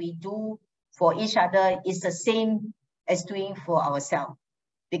what we do for each other, is the same as doing for ourselves.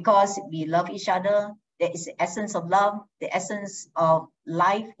 Because we love each other, there is the essence of love. The essence of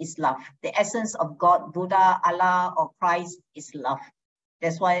life is love. The essence of God, Buddha, Allah, or Christ is love.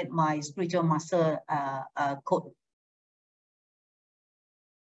 That's why my spiritual master quote.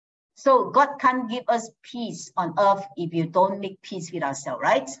 So God can't give us peace on earth if you don't make peace with ourselves,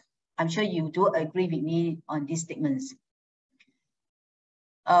 right? I'm sure you do agree with me on these statements.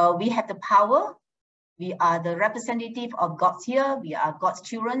 We have the power. We are the representative of God's here. We are God's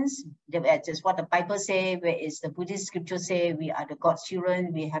children. That's just what the Bible says, where is the Buddhist scripture say, we are the God's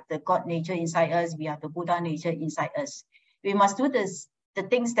children. We have the God nature inside us. We have the Buddha nature inside us. We must do the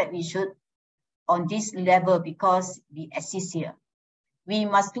things that we should on this level because we exist here. We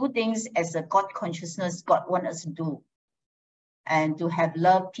must do things as a God consciousness God wants us to do, and to have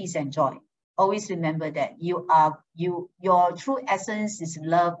love, peace, and joy. Always remember that your true essence is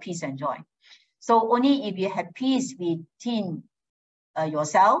love, peace, and joy. So only if you have peace within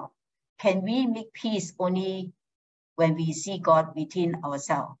yourself, can we make peace only when we see God within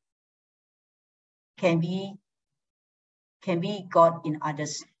ourselves. Can we God in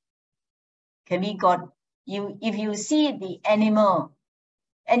others? Can we God? If you see the animal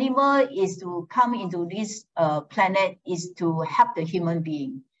is to come into this planet is to help the human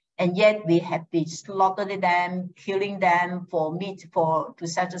being. And yet we have been slaughtering them, killing them for meat, to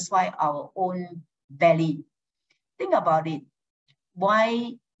satisfy our own belly. Think about it.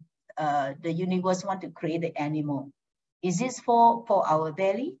 Why the universe want to create the animal? Is this for our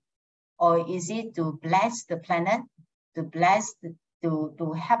belly? Or is it to bless the planet, to bless,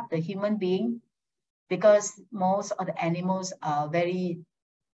 to help the human being? Because most of the animals are very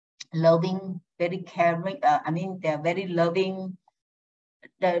loving, very caring. They're very loving.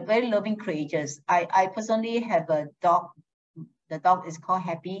 They're very loving creatures. I personally have a dog. The dog is called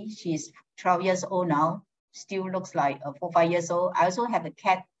Happy. She's 12 years old now. Still looks like 4, 5 years old. I also have a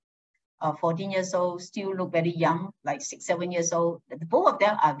cat, 14 years old. Still look very young, like 6, 7 years old. Both of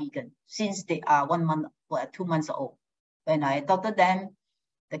them are vegan since they are 1 month or 2 months old. When I adopted them,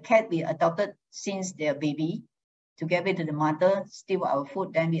 the cat we adopted since they're baby, together to the mother, steal our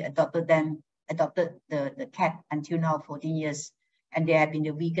food. Then we adopted them adopted the cat until now, 14 years. And they have been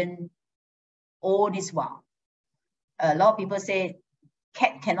a vegan all this while. A lot of people say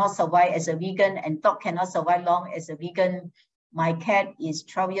cat cannot survive as a vegan and dog cannot survive long as a vegan. My cat is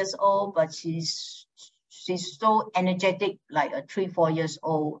 12 years old, but she's so energetic, like a 3-4 years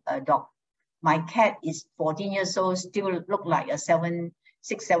old dog. My cat is 14 years old, still look like a 6-7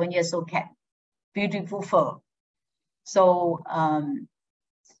 years old cat. Beautiful fur. So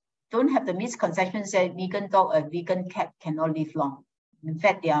don't have the misconception that vegan dog or vegan cat cannot live long. In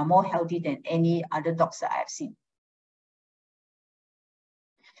fact, they are more healthy than any other dogs that I've seen.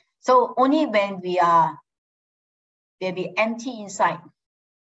 So only when we are empty inside,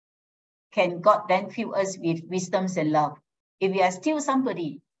 can God then fill us with wisdoms and love. If we are still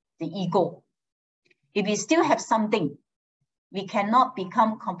somebody, the ego, if we still have something, we cannot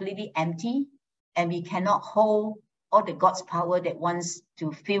become completely empty, and we cannot hold all the God's power that wants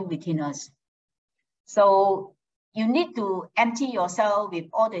to fill within us. So you need to empty yourself with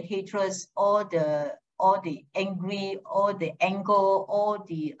all the hatreds, all the angry, all the anger, all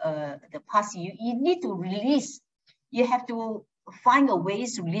the past. You need to release. You have to find a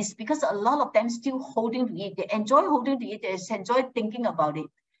ways to release, because a lot of them still holding to it. They enjoy holding to it. They enjoy thinking about it.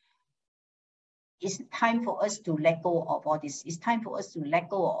 It's time for us to let go of all this. It's time for us to let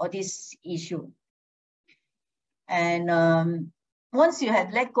go of all this issue. And once you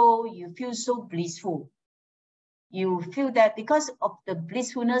have let go, you feel so blissful. You feel that because of the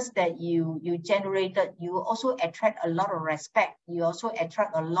blissfulness that you generated, you also attract a lot of respect. You also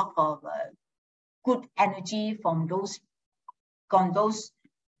attract a lot of good energy from those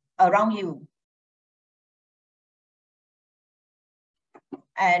around you.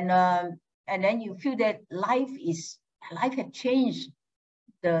 And then you feel that life has changed.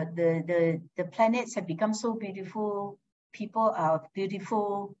 The planets have become so beautiful. People are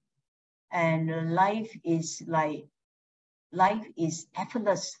beautiful, and life is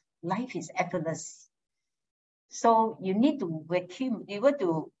effortless. Life is effortless. So you need to vacuum. You want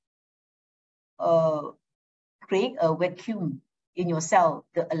to create a vacuum in yourself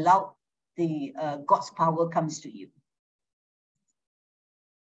to allow the God's power comes to you.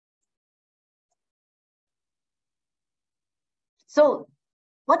 So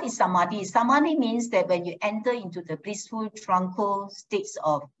what is samadhi? Samadhi means that when you enter into the blissful, tranquil states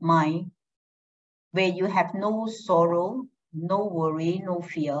of mind, where you have no sorrow, no worry, no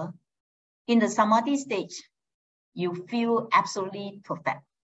fear, in the samadhi stage, you feel absolutely perfect.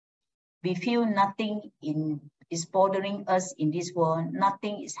 We feel nothing is bothering us in this world.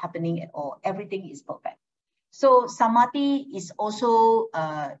 Nothing is happening at all. Everything is perfect. So samadhi is also,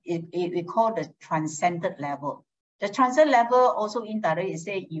 we call the transcendent level. The transcendent level also indirectly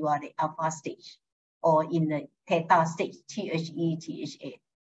say you are the alpha stage, or in the theta stage, THETA,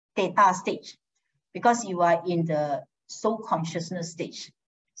 theta stage, because you are in the soul consciousness stage.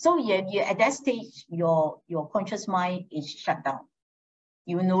 So you at that stage, your conscious mind is shut down.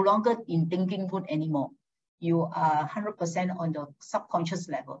 You are no longer in thinking mode anymore. You are 100% on the subconscious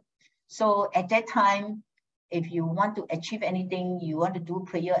level. So at that time, if you want to achieve anything, you want to do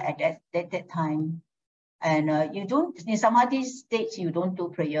prayer at that time, and you don't, in samadhi stage, you don't do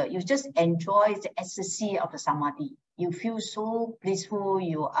prayer. You just enjoy the ecstasy of the samadhi. You feel so blissful.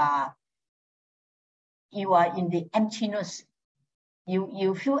 You are in the emptiness.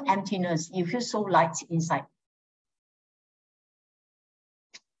 You feel emptiness. You feel so light inside.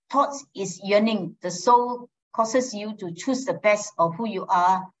 Thoughts is yearning. The soul causes you to choose the best of who you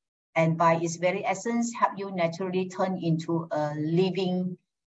are, and by its very essence, help you naturally turn into a living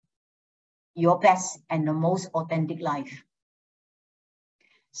your best and the most authentic life.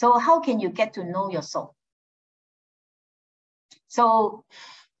 So how can you get to know your soul? So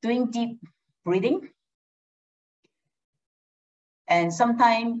doing deep breathing. And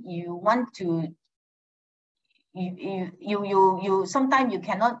sometimes you want to, sometimes you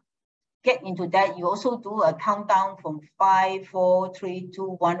cannot get into that. You also do a countdown from 5, 4, 3, 2,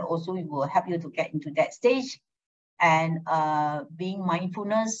 1. Also, it will help you to get into that stage. And being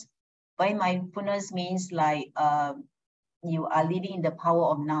mindfulness. By mindfulness means like you are living in the power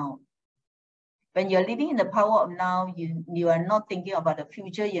of now. When you're living in the power of now, you are not thinking about the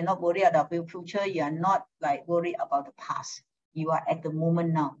future. You're not worried about the future. You are not like worried about the past. You are at the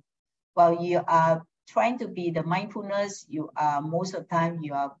moment now. While you are trying to be the mindfulness, you are most of the time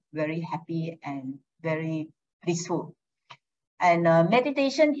you are very happy and very blissful. And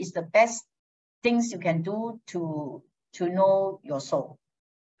meditation is the best things you can do to know your soul.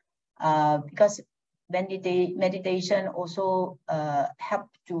 Because meditation also help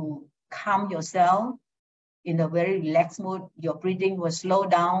to calm yourself in a very relaxed mood. Your breathing will slow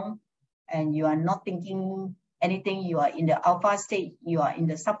down, and you are not thinking anything, you are in the alpha stage, you are in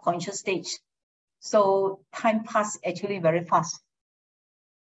the subconscious stage. So time passes actually very fast.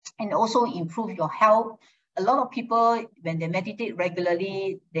 And also improve your health. A lot of people, when they meditate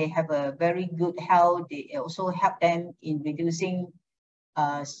regularly, they have a very good health. They also help them in reducing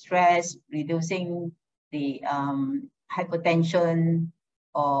stress, reducing the hypertension,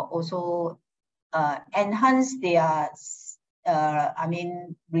 or also enhance their,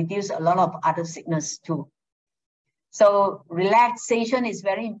 reduce a lot of other sickness too. So relaxation is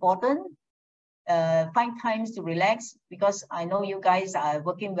very important. Find times to relax, because I know you guys are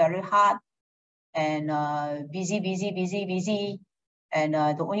working very hard and busy. And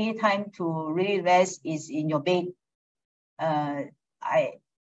the only time to really rest is in your bed. I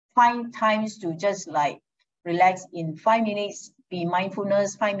find times to just like relax in 5 minutes, be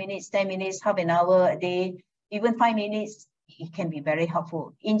mindfulness, 5 minutes, 10 minutes, half an hour a day, even 5 minutes, it can be very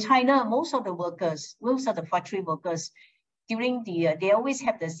helpful. In China, most of the factory workers, during the, they always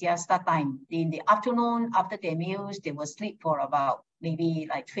have the siesta time. In the afternoon, after their meals, they will sleep for about maybe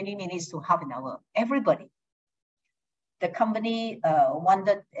like 20 minutes to half an hour. Everybody. The company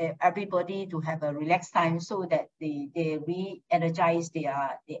wanted everybody to have a relaxed time so that they re-energize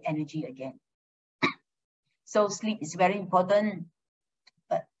their energy again. So sleep is very important.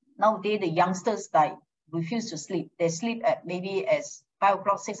 But nowadays, the youngsters like refuse to sleep. They sleep at maybe at 5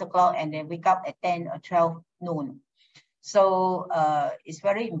 o'clock, 6 o'clock, and then wake up at 10 or 12 noon. So it's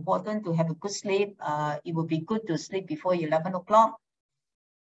very important to have a good sleep. It would be good to sleep before 11 o'clock.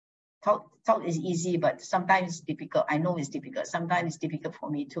 Talk is easy, but sometimes it's difficult. I know it's difficult. Sometimes it's difficult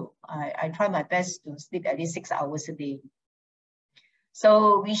for me too. I try my best to sleep at least 6 hours a day.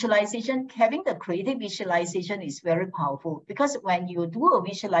 So visualization, having the creative visualization is very powerful, because when you do a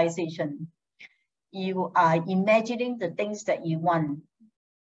visualization, you are imagining the things that you want.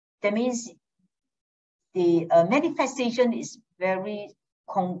 That means the manifestation is very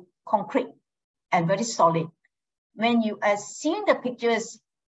concrete and very solid. When you are seeing the pictures,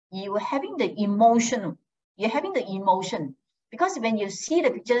 you are having the emotion. You're having the emotion, because when you see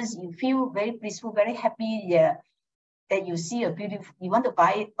the pictures, you feel very peaceful, very happy. Yeah, that you see a beautiful. You want to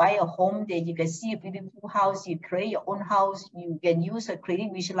buy a home, that you can see a beautiful house. You create your own house. You can use a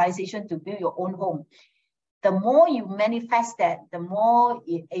creative visualization to build your own home. The more you manifest that, the more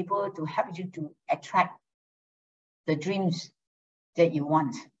it's able to help you to attract the dreams that you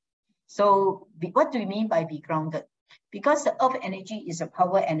want. So what do you mean by be grounded? Because the earth energy is a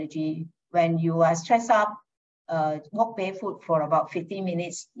power energy. When you are stressed up, walk barefoot for about 15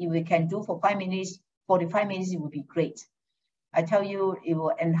 minutes. If you can do for 5 minutes, 45 minutes, it would be great. I tell you, it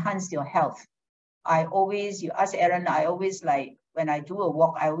will enhance your health. You ask Aaron, I always like, when I do a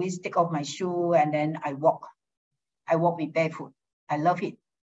walk, I always take off my shoe and then I walk. I walk with barefoot. I love it.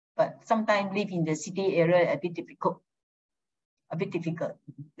 But sometimes live in the city area, a bit difficult.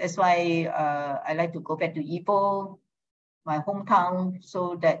 That's why I like to go back to Ipoh, my hometown,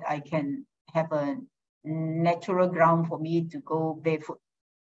 so that I can have a natural ground for me to go barefoot.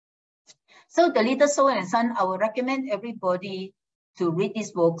 So The Little Soul and Sun, I would recommend everybody to read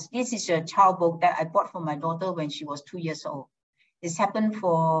these books. This is a child book that I bought for my daughter when she was 2 years old. It's happened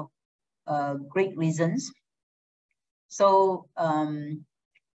for great reasons. So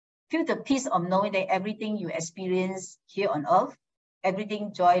feel the peace of knowing that everything you experience here on earth,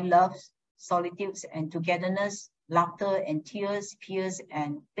 everything joy, love, solitude and togetherness, laughter and tears, fears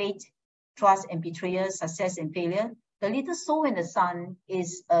and faith, trust and betrayal, success and failure. The Little Soul and the Sun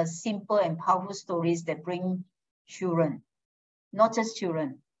is a simple and powerful stories that bring children, not just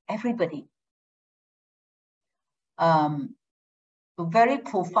children, everybody. A very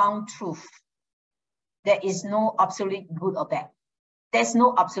profound truth. There is no absolute good or bad. There's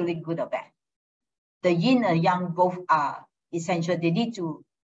no absolute good or bad. The yin and yang both are essential. They need to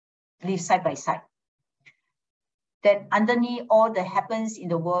live side by side. That underneath all that happens in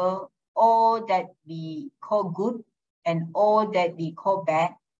the world, all that we call good and all that we call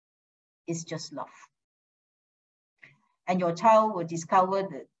bad is just love. And your child will discover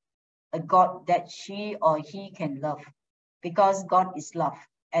a God that she or he can love, because God is love,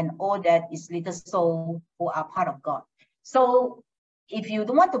 and all that is little soul who are part of God. So if you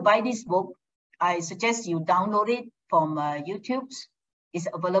don't want to buy this book, I suggest you download it from YouTube. It's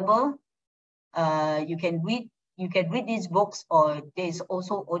available. You can read these books, or there's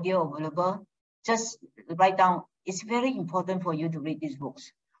also audio available. Just write down. It's very important for you to read these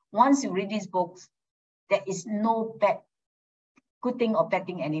books. Once you read these books, there is no good thing or bad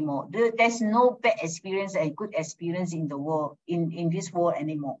thing anymore. There's no bad experience and good experience in the world, in this world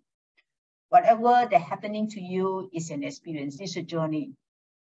anymore. Whatever that's happening to you is an experience. It's a journey.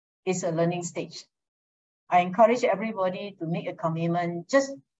 is a learning stage. I encourage everybody to make a commitment.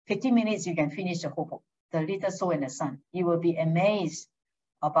 Just 15 minutes, you can finish the whole book, The Little Soul and the Sun. You will be amazed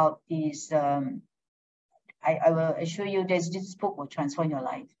about this. I will assure you that this book will transform your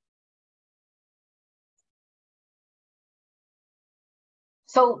life.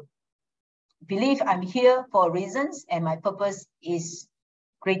 So believe I'm here for reasons, and my purpose is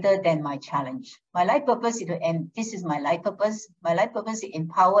greater than my challenge. My life purpose is to, and this is my life purpose. My life purpose is to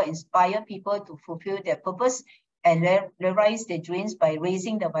empower, inspire people to fulfill their purpose and realize their dreams by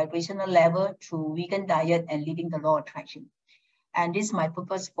raising the vibrational level through vegan diet and living the law of attraction. And this is my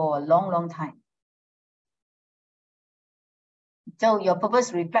purpose for a long, long time. So your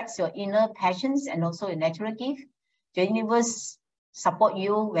purpose reflects your inner passions and also your natural gift. The universe support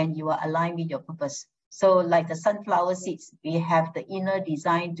you when you are aligned with your purpose. So like the sunflower seeds, we have the inner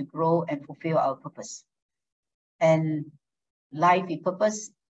design to grow and fulfill our purpose. And life with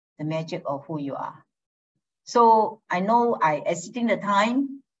purpose, the magic of who you are. So I know I exceeding the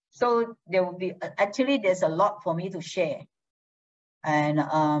time. So there will be, actually there's a lot for me to share. And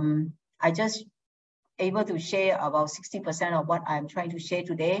I just able to share about 60% of what I'm trying to share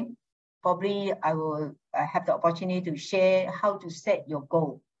today. Probably I will have the opportunity to share how to set your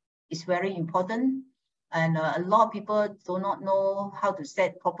goal. It's very important. And a lot of people do not know how to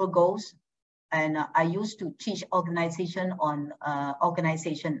set proper goals. And I used to teach organization on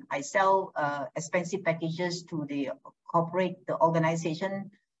organization. I sell expensive packages to the corporate, the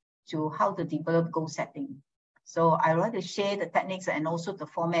organization, to how to develop goal setting. So I want to share the techniques and also the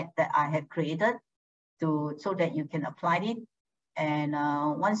format that I have created so that you can apply it. And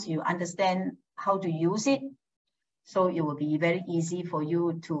once you understand how to use it, so it will be very easy for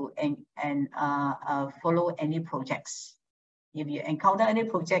you to follow any projects. If you encounter any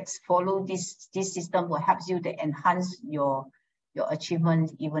projects, follow this system will help you to enhance your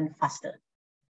achievement even faster.